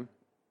to them.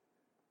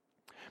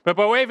 But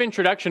by way of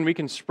introduction, we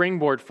can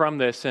springboard from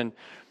this and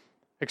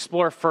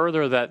explore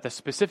further the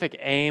specific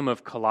aim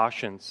of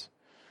Colossians.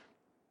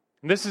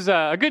 And this is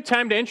a good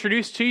time to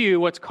introduce to you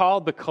what's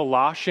called the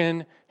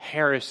Colossian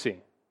heresy.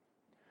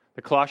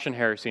 The Colossian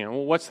heresy. And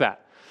what's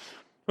that?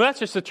 Well, that's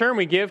just a term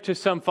we give to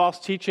some false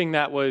teaching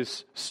that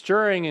was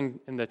stirring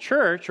in the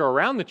church or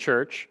around the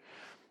church.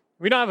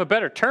 We don't have a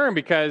better term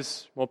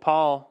because,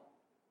 Paul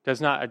does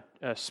not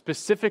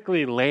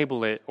specifically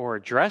label it or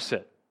address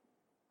it.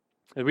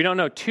 We don't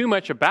know too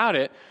much about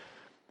it.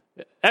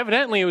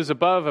 Evidently, it was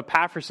above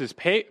Epaphras'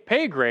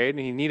 pay grade,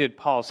 and he needed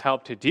Paul's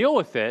help to deal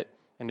with it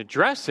and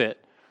address it.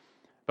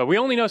 But we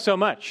only know so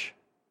much.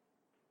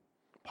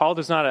 Paul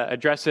does not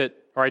address it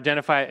or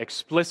identify it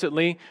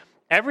explicitly.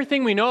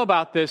 Everything we know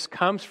about this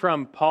comes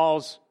from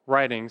Paul's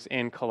writings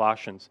in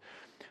Colossians.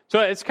 So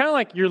it's kind of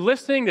like you're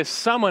listening to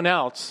someone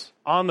else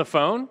on the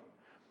phone,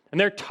 and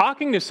they're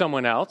talking to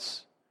someone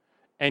else,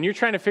 and you're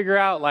trying to figure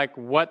out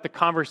what the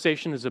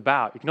conversation is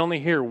about. You can only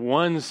hear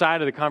one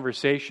side of the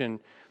conversation.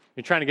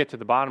 You're trying to get to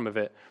the bottom of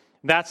it.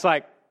 That's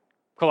like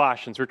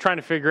Colossians. We're trying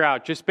to figure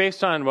out, just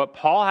based on what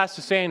Paul has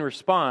to say in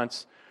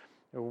response,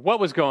 what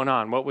was going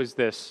on? What was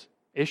this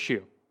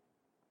issue?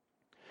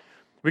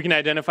 We can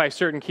identify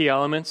certain key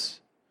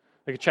elements.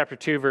 Look at chapter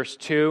 2, verse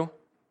 2.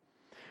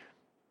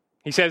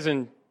 He says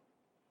in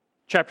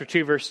chapter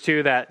 2, verse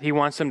 2, that he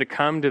wants them to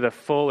come to the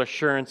full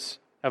assurance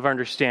of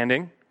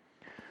understanding,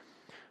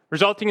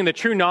 resulting in the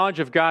true knowledge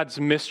of God's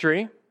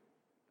mystery,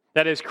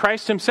 that is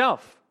Christ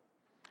himself,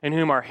 in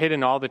whom are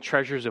hidden all the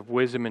treasures of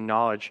wisdom and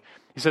knowledge.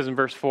 He says in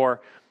verse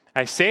 4,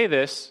 I say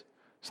this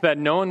so that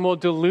no one will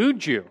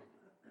delude you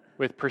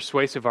with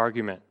persuasive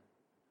argument.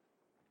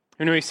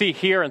 And we see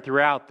here and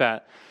throughout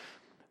that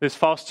this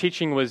false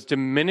teaching was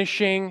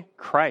diminishing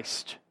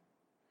Christ.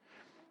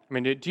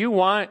 Do you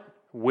want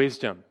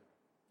wisdom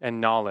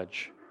and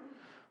knowledge?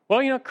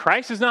 Well,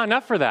 Christ is not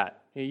enough for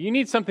that. You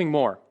need something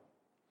more.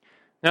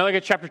 Now look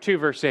at chapter 2,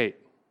 verse 8.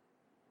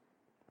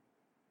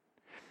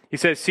 He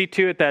says, see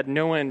to it that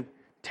no one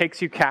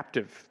takes you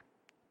captive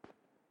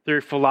through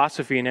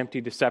philosophy and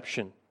empty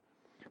deception,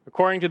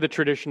 according to the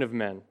tradition of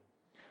men,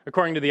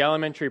 according to the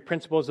elementary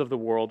principles of the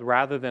world,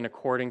 rather than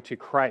according to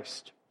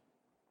Christ.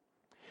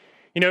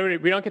 We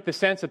don't get the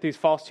sense that these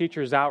false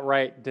teachers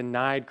outright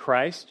denied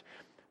Christ,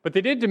 but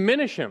they did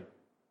diminish him.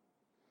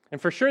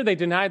 And for sure, they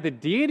denied the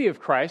deity of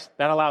Christ.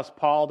 That allows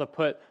Paul to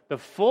put the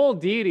full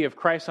deity of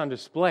Christ on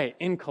display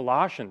in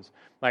Colossians,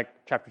 like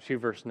chapter 2,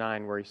 verse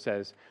 9, where he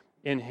says,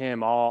 in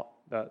him all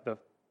the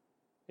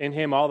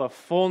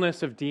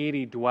fullness of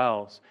deity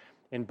dwells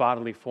in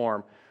bodily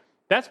form.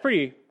 That's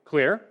pretty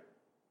clear.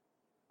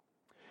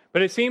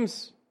 But it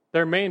seems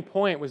their main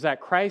point was that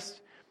Christ,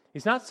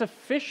 he's not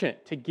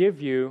sufficient to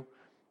give you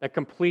a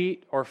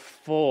complete or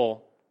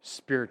full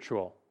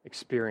spiritual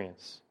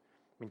experience.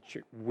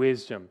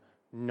 Wisdom,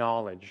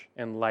 knowledge,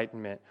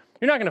 enlightenment.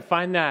 You're not going to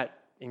find that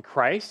in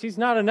Christ. He's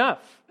not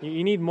enough.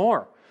 You need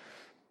more.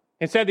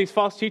 Instead, these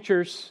false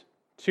teachers,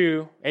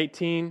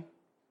 2:18,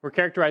 were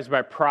characterized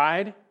by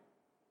pride.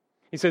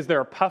 He says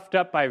they're puffed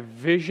up by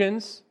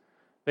visions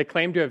they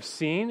claim to have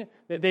seen.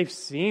 They've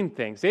seen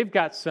things. They've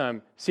got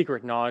some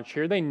secret knowledge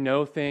here. They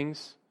know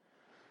things.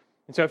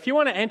 And so if you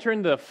want to enter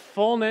into the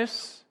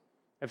fullness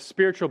of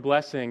spiritual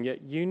blessing,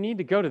 you need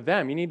to go to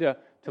them. You need to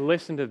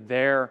listen to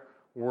their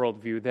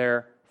worldview,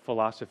 their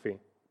philosophy.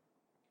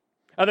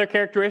 Other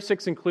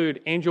characteristics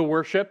include angel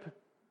worship,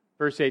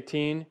 verse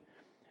 18,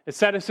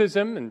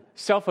 asceticism and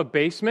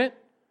self-abasement,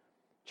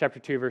 chapter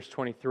 2, verse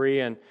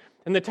 23, and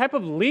the type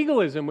of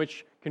legalism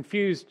which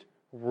confused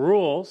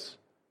rules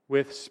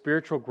with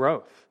spiritual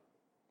growth.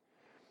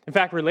 In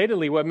fact,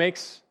 relatedly, what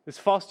makes this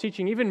false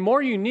teaching even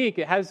more unique,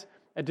 it has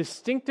a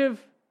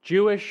distinctive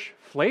Jewish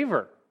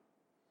flavor.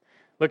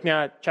 Look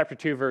now at chapter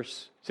 2,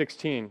 verse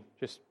 16,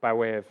 just by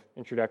way of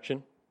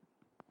introduction.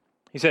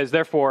 He says,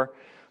 "Therefore,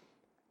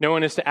 no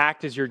one is to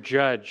act as your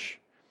judge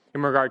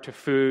in regard to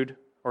food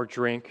or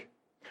drink,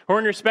 or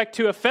in respect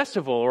to a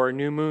festival or a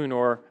new moon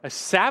or a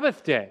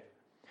Sabbath day,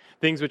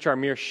 things which are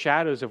mere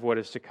shadows of what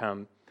is to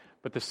come,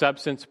 but the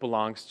substance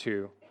belongs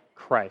to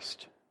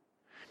Christ."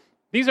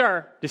 These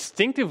are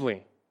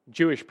distinctively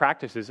Jewish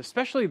practices,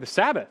 especially the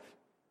Sabbath.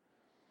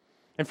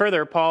 And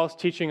further, Paul's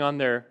teaching on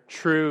their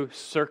true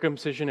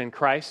circumcision in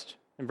Christ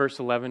in verse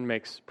 11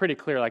 makes pretty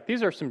clear, like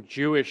these are some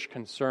Jewish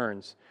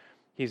concerns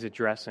he's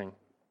addressing.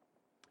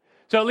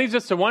 So it leads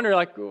us to wonder,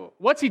 like,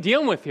 what's he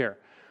dealing with here?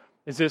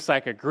 Is this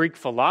like a Greek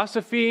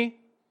philosophy?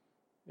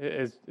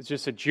 Is it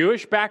just a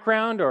Jewish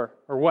background or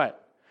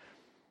what?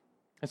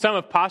 And some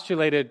have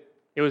postulated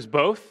it was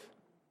both,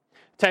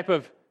 a type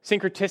of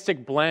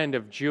syncretistic blend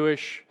of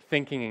Jewish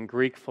thinking and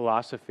Greek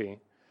philosophy.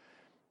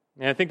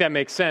 And I think that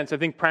makes sense. I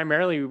think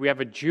primarily we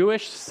have a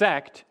Jewish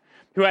sect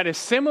who had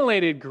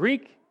assimilated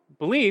Greek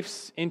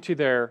beliefs into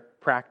their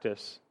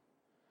practice.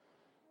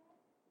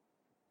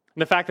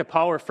 And the fact that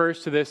Paul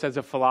refers to this as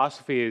a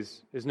philosophy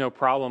is no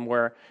problem,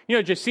 where,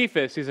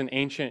 Josephus is an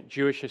ancient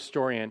Jewish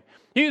historian.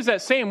 He used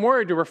that same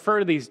word to refer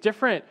to these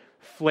different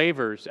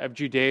flavors of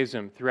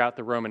Judaism throughout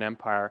the Roman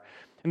Empire.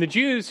 And the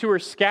Jews who were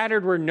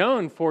scattered were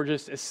known for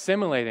just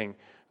assimilating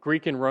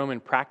Greek and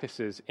Roman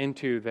practices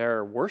into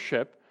their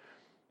worship.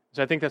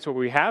 So I think that's what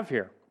we have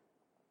here.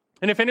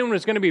 And if anyone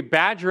was going to be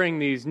badgering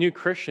these new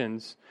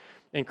Christians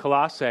in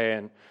Colossae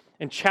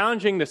and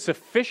challenging the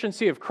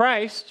sufficiency of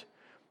Christ,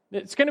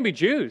 it's going to be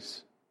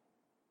Jews.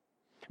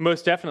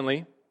 Most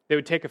definitely, they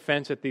would take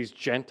offense at these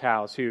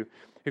Gentiles who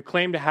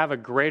claim to have a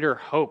greater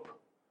hope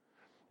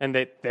and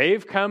that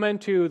they've come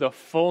into the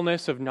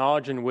fullness of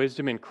knowledge and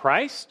wisdom in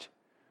Christ.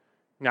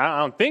 No, I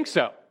don't think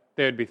so,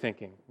 they would be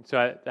thinking.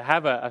 So to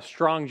have a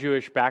strong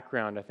Jewish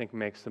background, I think,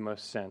 makes the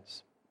most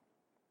sense.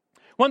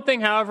 One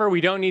thing, however,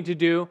 we don't need to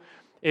do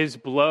is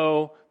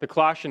blow the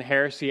Colossian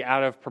heresy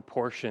out of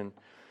proportion.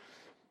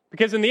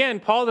 Because in the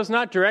end, Paul does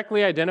not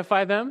directly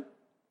identify them,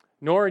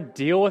 nor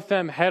deal with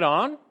them head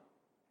on.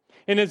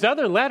 In his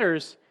other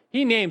letters,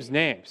 he names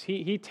names.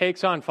 He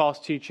takes on false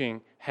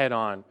teaching head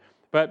on,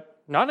 but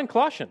not in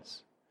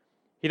Colossians.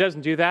 He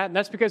doesn't do that, and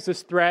that's because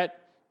this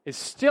threat is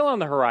still on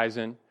the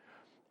horizon.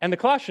 And the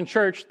Colossian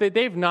church,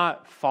 they've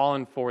not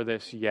fallen for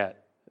this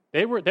yet.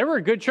 They were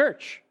a good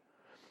church.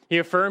 He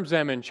affirms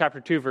them in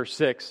chapter 2, verse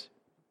 6.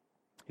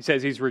 He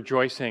says he's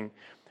rejoicing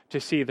to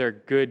see their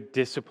good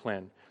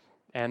discipline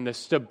and the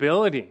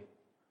stability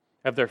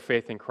of their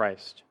faith in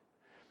Christ.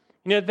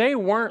 They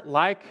weren't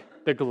like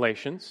the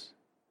Galatians.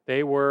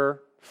 They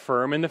were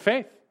firm in the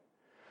faith.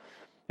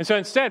 And so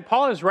instead,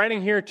 Paul is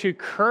writing here to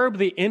curb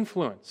the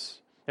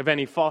influence of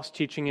any false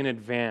teaching in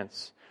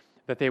advance,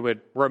 that they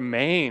would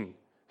remain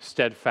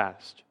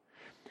steadfast.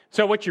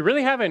 So what you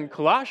really have in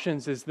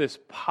Colossians is this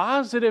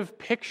positive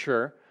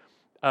picture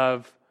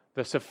of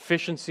the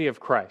sufficiency of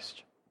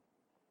Christ,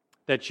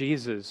 that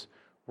Jesus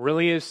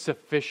really is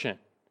sufficient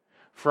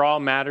for all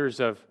matters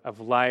of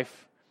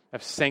life,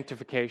 of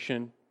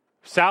sanctification,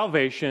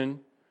 salvation,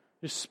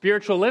 just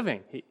spiritual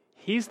living.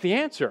 He's the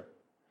answer.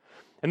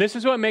 And this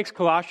is what makes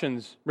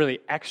Colossians really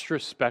extra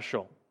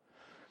special.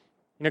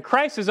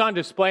 Christ is on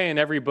display in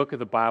every book of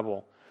the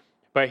Bible,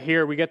 but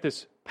here we get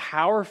this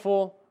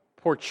powerful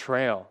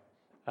portrayal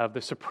of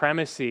the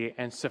supremacy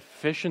and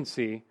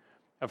sufficiency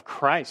of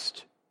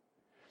Christ.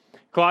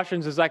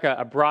 Colossians is like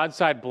a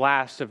broadside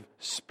blast of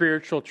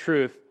spiritual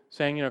truth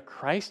saying,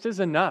 Christ is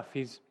enough.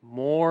 He's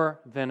more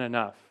than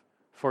enough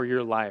for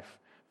your life,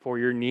 for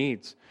your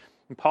needs.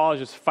 And Paul is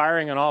just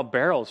firing on all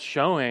barrels,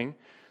 showing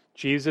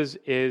Jesus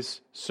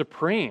is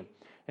supreme.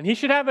 And he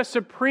should have a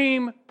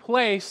supreme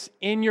place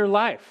in your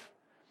life.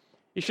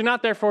 He should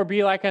not, therefore,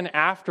 be like an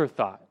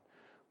afterthought,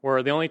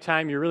 where the only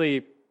time you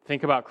really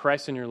think about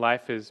Christ in your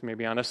life is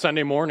maybe on a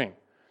Sunday morning.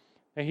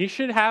 And he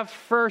should have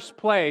first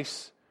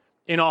place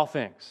in all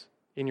things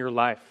in your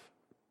life.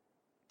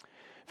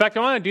 In fact, I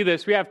want to do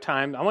this. We have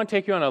time. I want to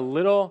take you on a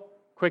little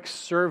quick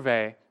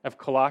survey of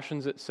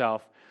Colossians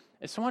itself.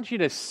 I just want you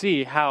to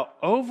see how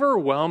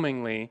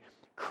overwhelmingly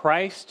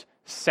Christ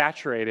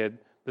saturated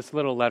this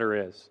little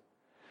letter is.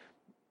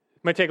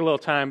 It might take a little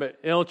time, but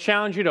it'll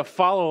challenge you to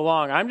follow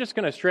along. I'm just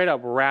going to straight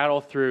up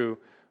rattle through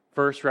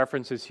verse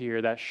references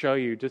here that show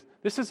you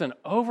this is an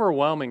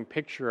overwhelming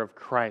picture of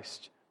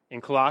Christ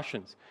in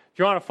Colossians. If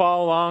you want to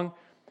follow along,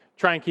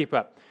 try and keep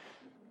up.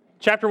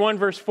 Chapter 1,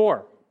 verse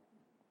 4.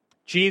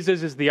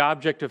 Jesus is the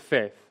object of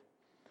faith.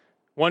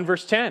 1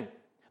 verse 10.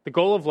 The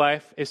goal of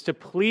life is to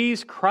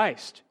please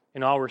Christ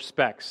in all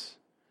respects.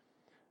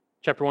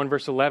 Chapter 1,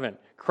 verse 11.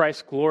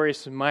 Christ's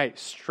glorious might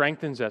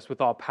strengthens us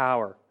with all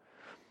power.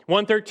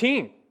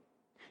 1:13,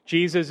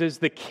 Jesus is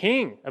the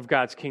King of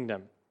God's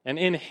kingdom, and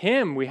in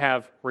him we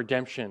have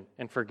redemption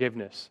and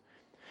forgiveness.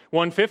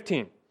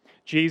 1:15,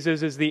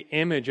 Jesus is the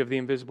image of the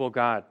invisible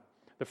God,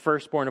 the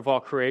firstborn of all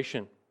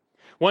creation.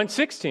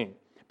 1:16,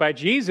 by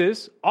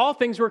Jesus, all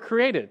things were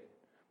created,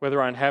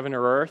 whether on heaven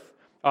or earth.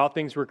 All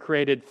things were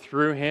created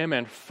through him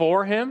and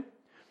for him.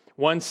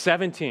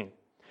 1:17,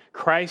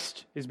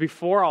 Christ is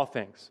before all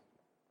things,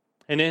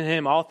 and in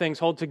him all things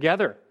hold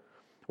together.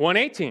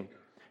 1:18,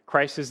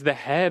 Christ is the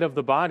head of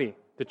the body,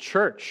 the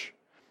church.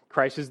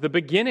 Christ is the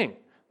beginning,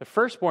 the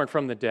firstborn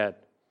from the dead,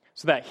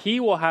 so that he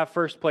will have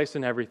first place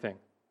in everything.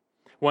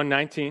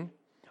 1:19,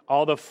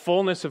 all the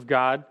fullness of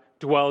God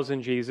dwells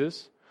in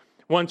Jesus.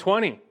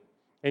 1:20,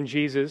 in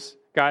Jesus,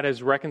 God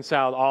has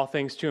reconciled all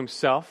things to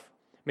himself,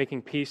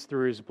 making peace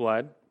through his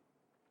blood.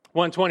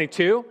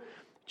 1:22,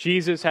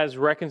 Jesus has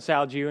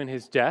reconciled you in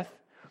his death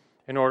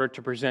in order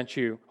to present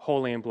you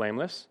holy and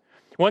blameless.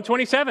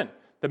 1:27,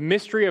 the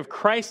mystery of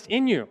Christ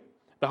in you,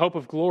 the hope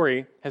of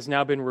glory, has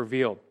now been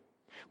revealed.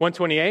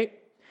 1:28,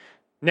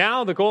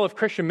 now the goal of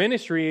Christian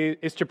ministry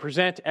is to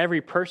present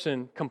every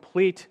person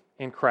complete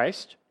in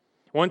Christ.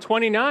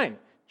 1:29,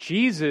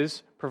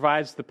 Jesus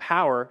provides the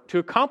power to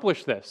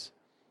accomplish this.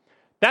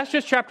 That's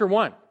just chapter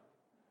 1.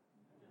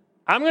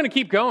 I'm going to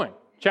keep going.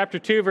 Chapter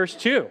 2, verse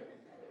 2.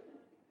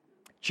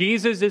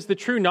 Jesus is the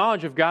true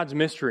knowledge of God's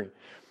mystery.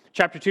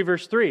 Chapter 2,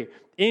 verse 3.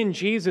 In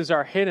Jesus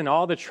are hidden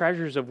all the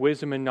treasures of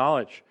wisdom and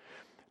knowledge.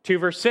 2,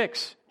 verse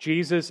 6.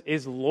 Jesus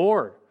is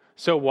Lord,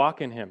 so walk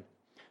in him.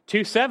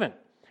 2:7.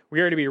 We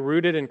are to be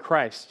rooted in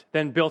Christ,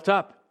 then built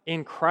up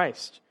in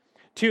Christ.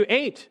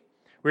 2:8.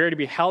 We are to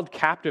be held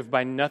captive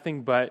by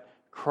nothing but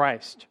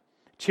Christ.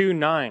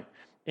 2:9.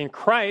 In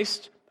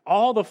Christ,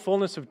 all the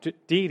fullness of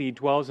deity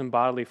dwells in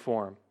bodily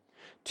form.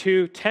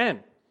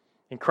 2:10.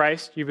 In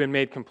Christ, you've been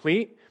made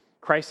complete.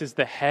 Christ is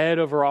the head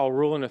over all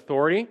rule and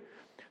authority.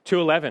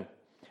 2:11.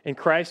 In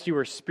Christ, you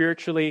were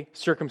spiritually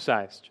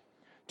circumcised.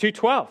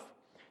 2:12.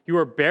 You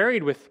were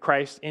buried with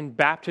Christ in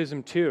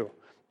baptism too,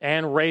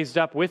 and raised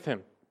up with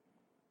him.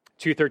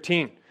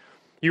 2:13.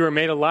 You were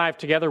made alive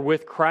together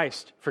with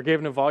Christ,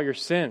 forgiven of all your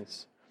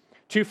sins.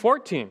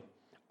 2:14.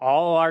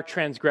 All our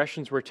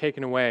transgressions were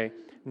taken away,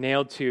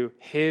 nailed to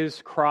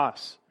his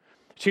cross.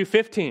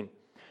 2:15.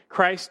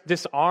 Christ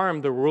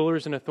disarmed the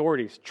rulers and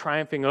authorities,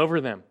 triumphing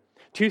over them.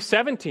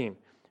 2:17.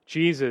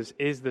 Jesus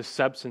is the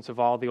substance of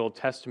all the Old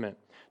Testament.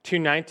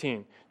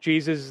 2:19.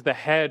 Jesus is the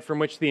head from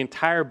which the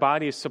entire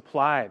body is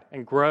supplied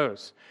and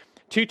grows.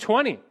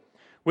 2:20.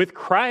 With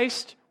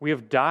Christ, we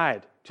have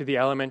died to the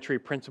elementary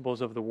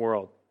principles of the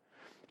world.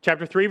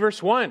 Chapter 3,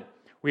 verse 1.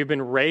 We have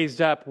been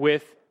raised up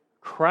with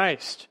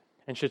Christ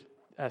and should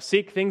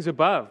seek things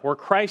above, where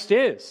Christ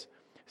is,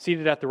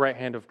 seated at the right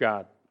hand of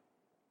God.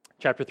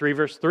 Chapter 3,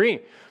 verse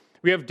 3.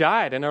 We have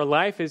died, and our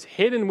life is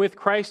hidden with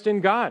Christ in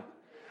God.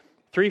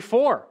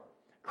 3:4.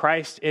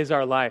 Christ is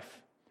our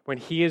life. When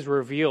he is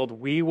revealed,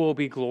 we will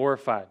be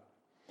glorified.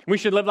 We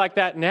should live like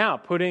that now,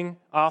 putting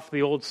off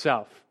the old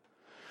self.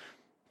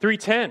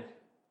 3:10.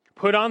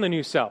 Put on the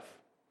new self,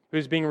 who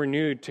is being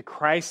renewed to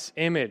Christ's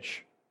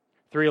image.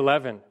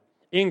 3:11.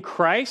 In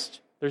Christ,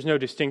 there's no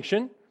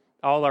distinction.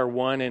 All are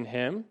one in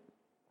him.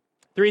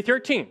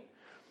 3:13.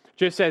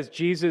 Just as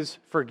Jesus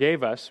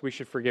forgave us, we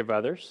should forgive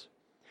others.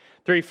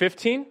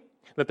 3:15.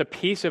 Let the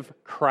peace of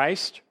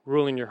Christ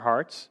rule in your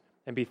hearts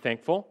and be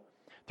thankful.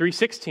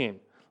 3:16.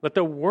 Let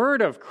the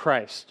word of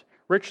Christ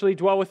richly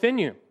dwell within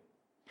you.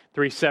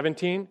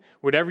 3:17.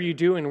 Whatever you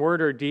do in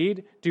word or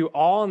deed, do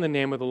all in the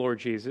name of the Lord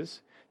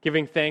Jesus,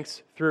 giving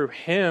thanks through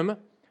him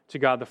to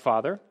God the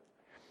Father.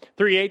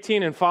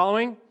 3:18 and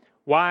following.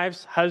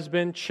 Wives,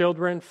 husbands,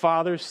 children,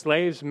 fathers,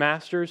 slaves,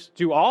 masters,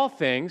 do all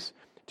things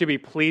to be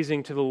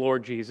pleasing to the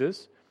Lord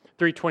Jesus.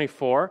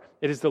 3:24.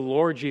 It is the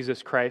Lord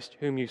Jesus Christ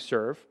whom you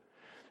serve.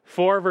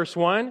 4, verse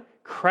 1.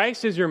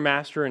 Christ is your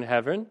master in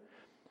heaven.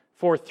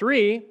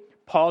 4:3.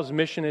 Paul's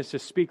mission is to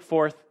speak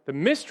forth the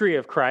mystery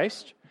of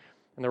Christ.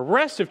 And the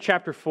rest of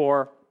chapter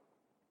 4,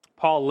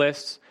 Paul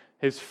lists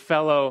his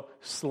fellow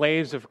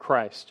slaves of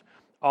Christ,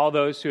 all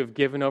those who have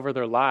given over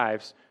their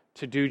lives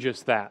to do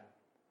just that.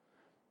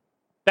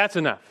 That's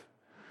enough.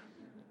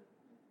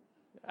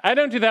 I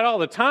don't do that all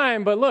the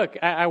time, but look,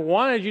 I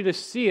wanted you to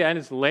see it, and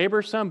it's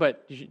laborsome,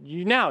 but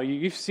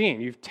you've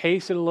seen, you've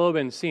tasted a little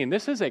bit and seen.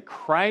 This is a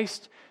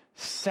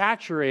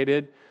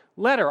Christ-saturated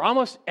letter.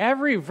 Almost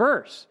every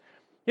verse,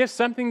 he has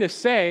something to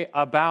say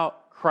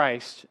about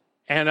Christ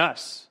and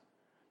us.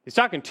 He's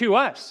talking to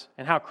us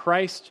and how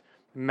Christ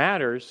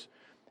matters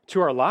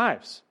to our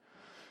lives.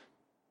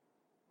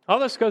 All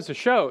this goes to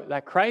show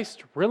that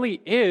Christ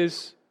really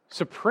is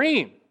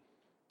supreme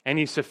and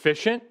he's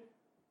sufficient.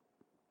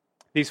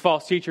 These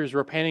false teachers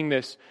were painting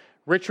this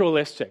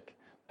ritualistic,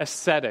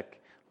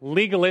 ascetic,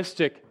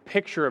 legalistic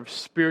picture of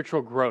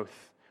spiritual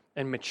growth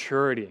and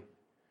maturity.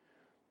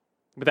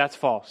 But that's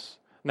false.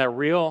 And that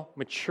real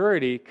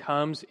maturity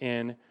comes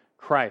in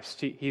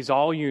Christ. He's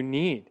all you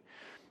need.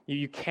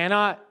 You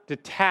cannot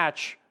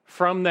detach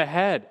from the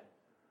head.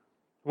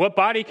 What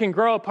body can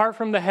grow apart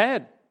from the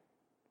head?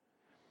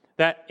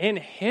 That in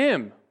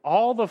him,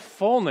 all the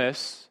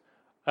fullness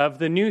of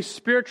the new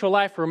spiritual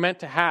life we're meant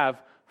to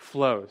have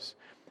flows.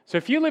 So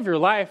if you live your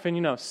life in,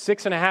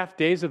 6.5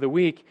 days of the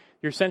week,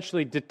 you're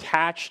essentially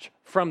detached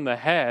from the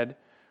head.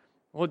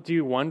 Well, do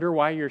you wonder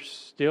why you're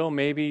still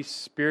maybe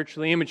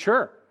spiritually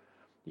immature?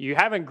 You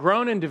haven't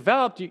grown and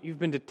developed. You've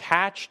been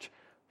detached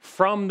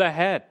from the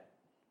head.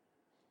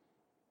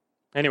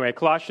 Anyway,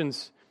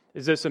 Colossians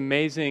is this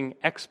amazing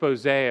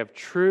expose of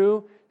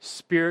true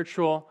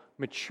spiritual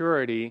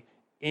maturity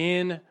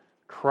in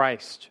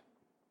Christ.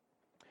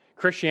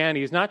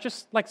 Christianity is not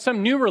just like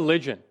some new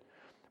religion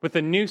with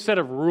a new set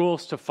of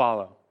rules to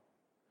follow.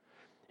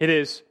 It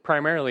is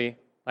primarily,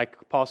 like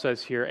Paul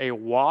says here, a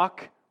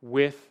walk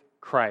with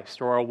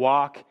Christ, or a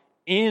walk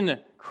in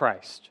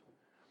Christ,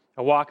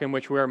 a walk in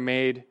which we are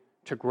made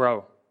to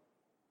grow,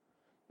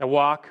 a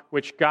walk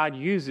which God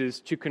uses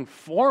to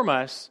conform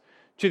us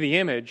to the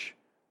image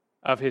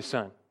of his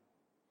Son.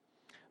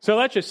 So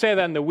let's just say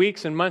that in the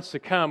weeks and months to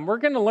come, we're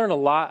going to learn a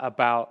lot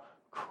about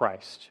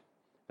Christ,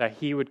 that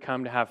he would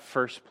come to have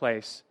first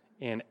place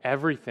in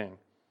everything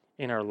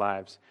in our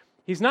lives.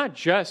 He's not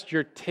just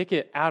your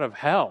ticket out of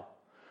hell.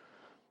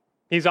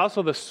 He's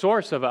also the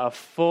source of a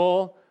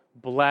full,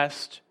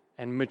 blessed,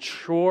 and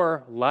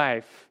mature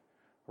life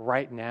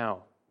right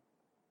now.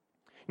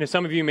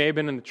 Some of you may have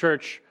been in the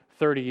church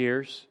 30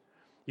 years.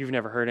 You've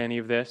never heard any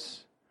of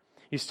this.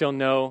 You still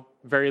know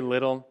very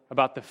little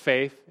about the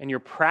faith, and your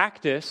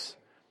practice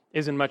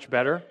isn't much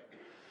better.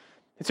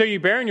 And so you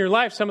bear in your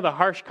life some of the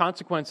harsh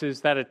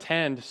consequences that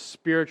attend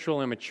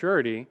spiritual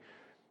immaturity,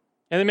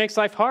 and it makes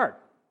life hard.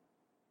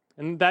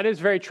 And that is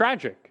very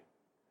tragic.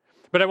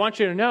 But I want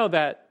you to know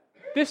that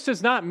this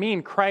does not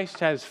mean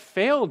Christ has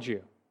failed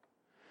you.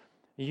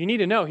 You need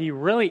to know he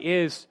really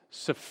is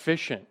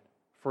sufficient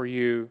for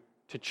you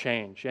to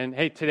change. And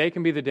hey, today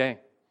can be the day.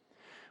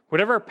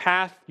 Whatever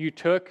path you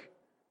took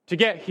to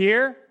get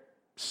here,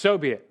 so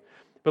be it.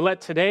 But let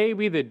today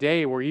be the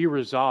day where you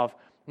resolve,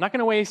 I'm not going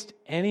to waste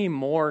any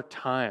more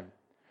time.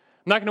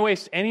 I'm not going to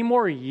waste any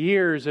more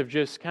years of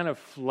just kind of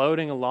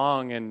floating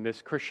along in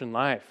this Christian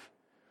life.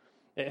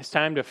 It's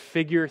time to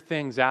figure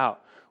things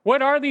out.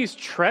 What are these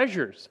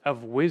treasures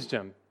of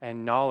wisdom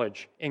and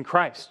knowledge in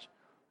Christ?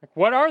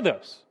 What are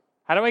those?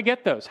 How do I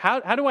get those? How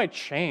do I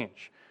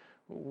change?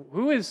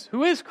 Who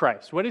is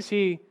Christ? What is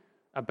he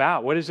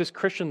about? What is this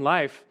Christian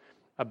life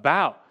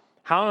about?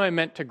 How am I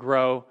meant to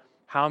grow?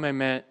 How am I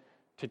meant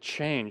to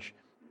change?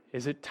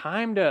 Is it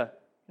time to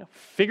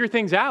figure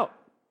things out?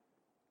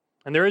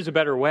 And there is a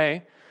better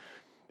way.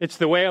 It's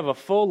the way of a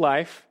full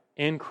life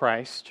in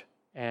Christ,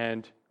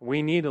 and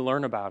we need to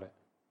learn about it.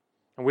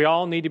 And we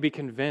all need to be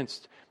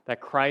convinced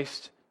that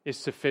Christ is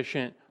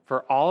sufficient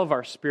for all of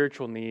our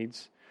spiritual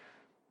needs.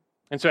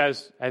 And so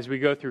as we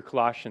go through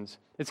Colossians,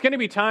 it's going to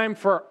be time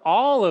for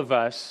all of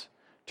us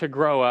to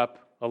grow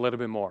up a little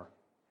bit more.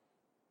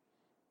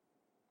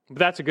 But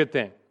that's a good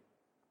thing.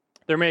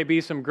 There may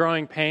be some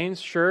growing pains,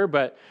 sure,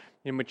 but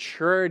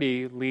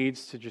maturity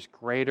leads to just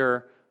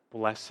greater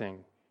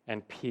blessing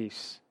and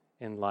peace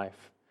in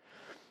life.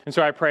 And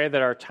so I pray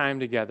that our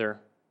time together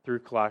through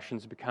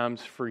Colossians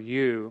becomes for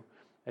you,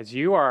 as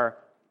you are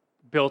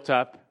built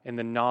up in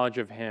the knowledge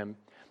of him,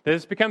 that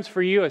this becomes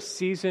for you a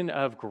season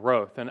of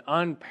growth, an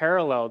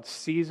unparalleled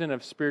season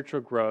of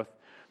spiritual growth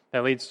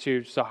that leads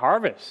to just a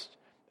harvest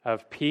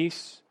of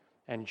peace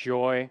and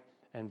joy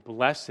and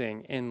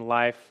blessing in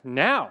life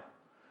now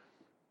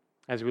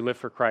as we live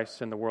for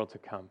Christ in the world to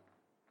come.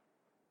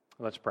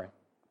 Let's pray.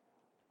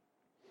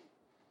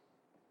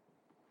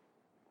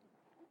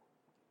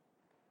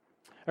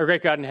 Our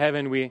great God in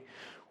heaven, we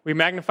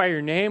magnify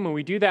your name, and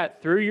we do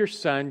that through your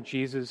Son,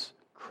 Jesus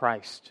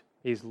Christ.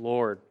 He's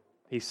Lord.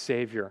 He's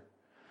Savior.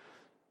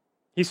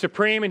 He's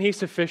supreme and he's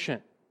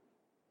sufficient.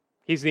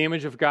 He's the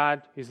image of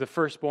God. He's the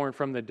firstborn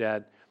from the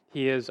dead.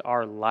 He is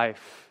our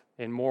life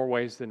in more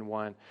ways than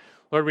one.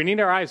 Lord, we need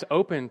our eyes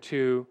open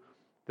to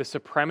the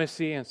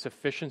supremacy and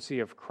sufficiency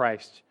of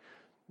Christ.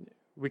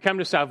 We come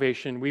to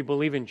salvation. We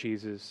believe in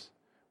Jesus.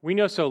 We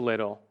know so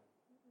little.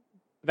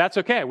 That's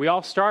okay. We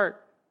all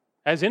start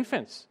as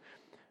infants.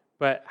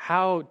 But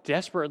how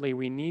desperately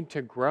we need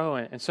to grow.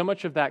 And so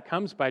much of that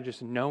comes by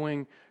just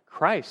knowing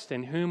Christ,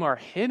 in whom are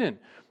hidden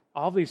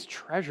all these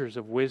treasures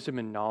of wisdom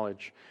and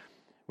knowledge.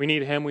 We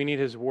need him. We need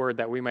his word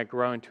that we might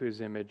grow into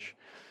his image.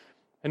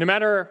 And no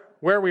matter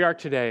where we are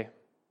today,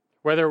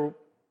 whether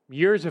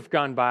years have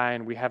gone by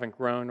and we haven't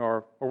grown,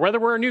 or whether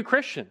we're a new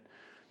Christian,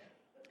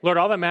 Lord,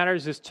 all that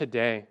matters is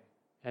today.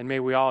 And may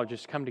we all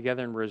just come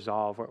together and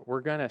resolve. We're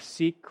going to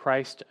seek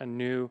Christ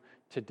anew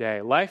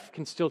today. Life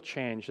can still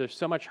change. There's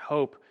so much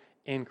hope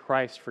in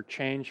Christ for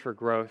change, for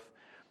growth,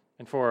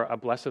 and for a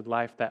blessed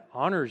life that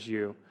honors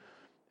you.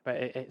 But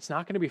it's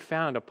not going to be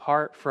found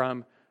apart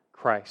from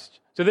Christ.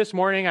 So this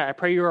morning, I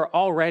pray you are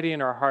already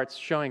in our hearts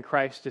showing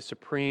Christ is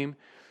supreme,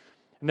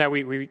 and that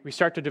we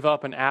start to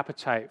develop an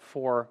appetite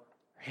for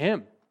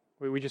him.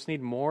 We just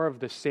need more of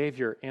the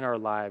Savior in our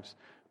lives.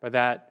 By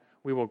that,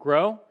 we will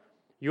grow,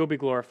 you will be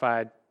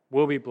glorified,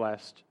 we'll be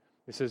blessed.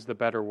 This is the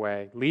better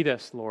way. Lead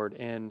us, Lord,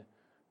 in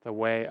the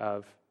way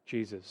of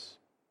Jesus.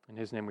 In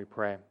his name we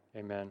pray.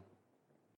 Amen.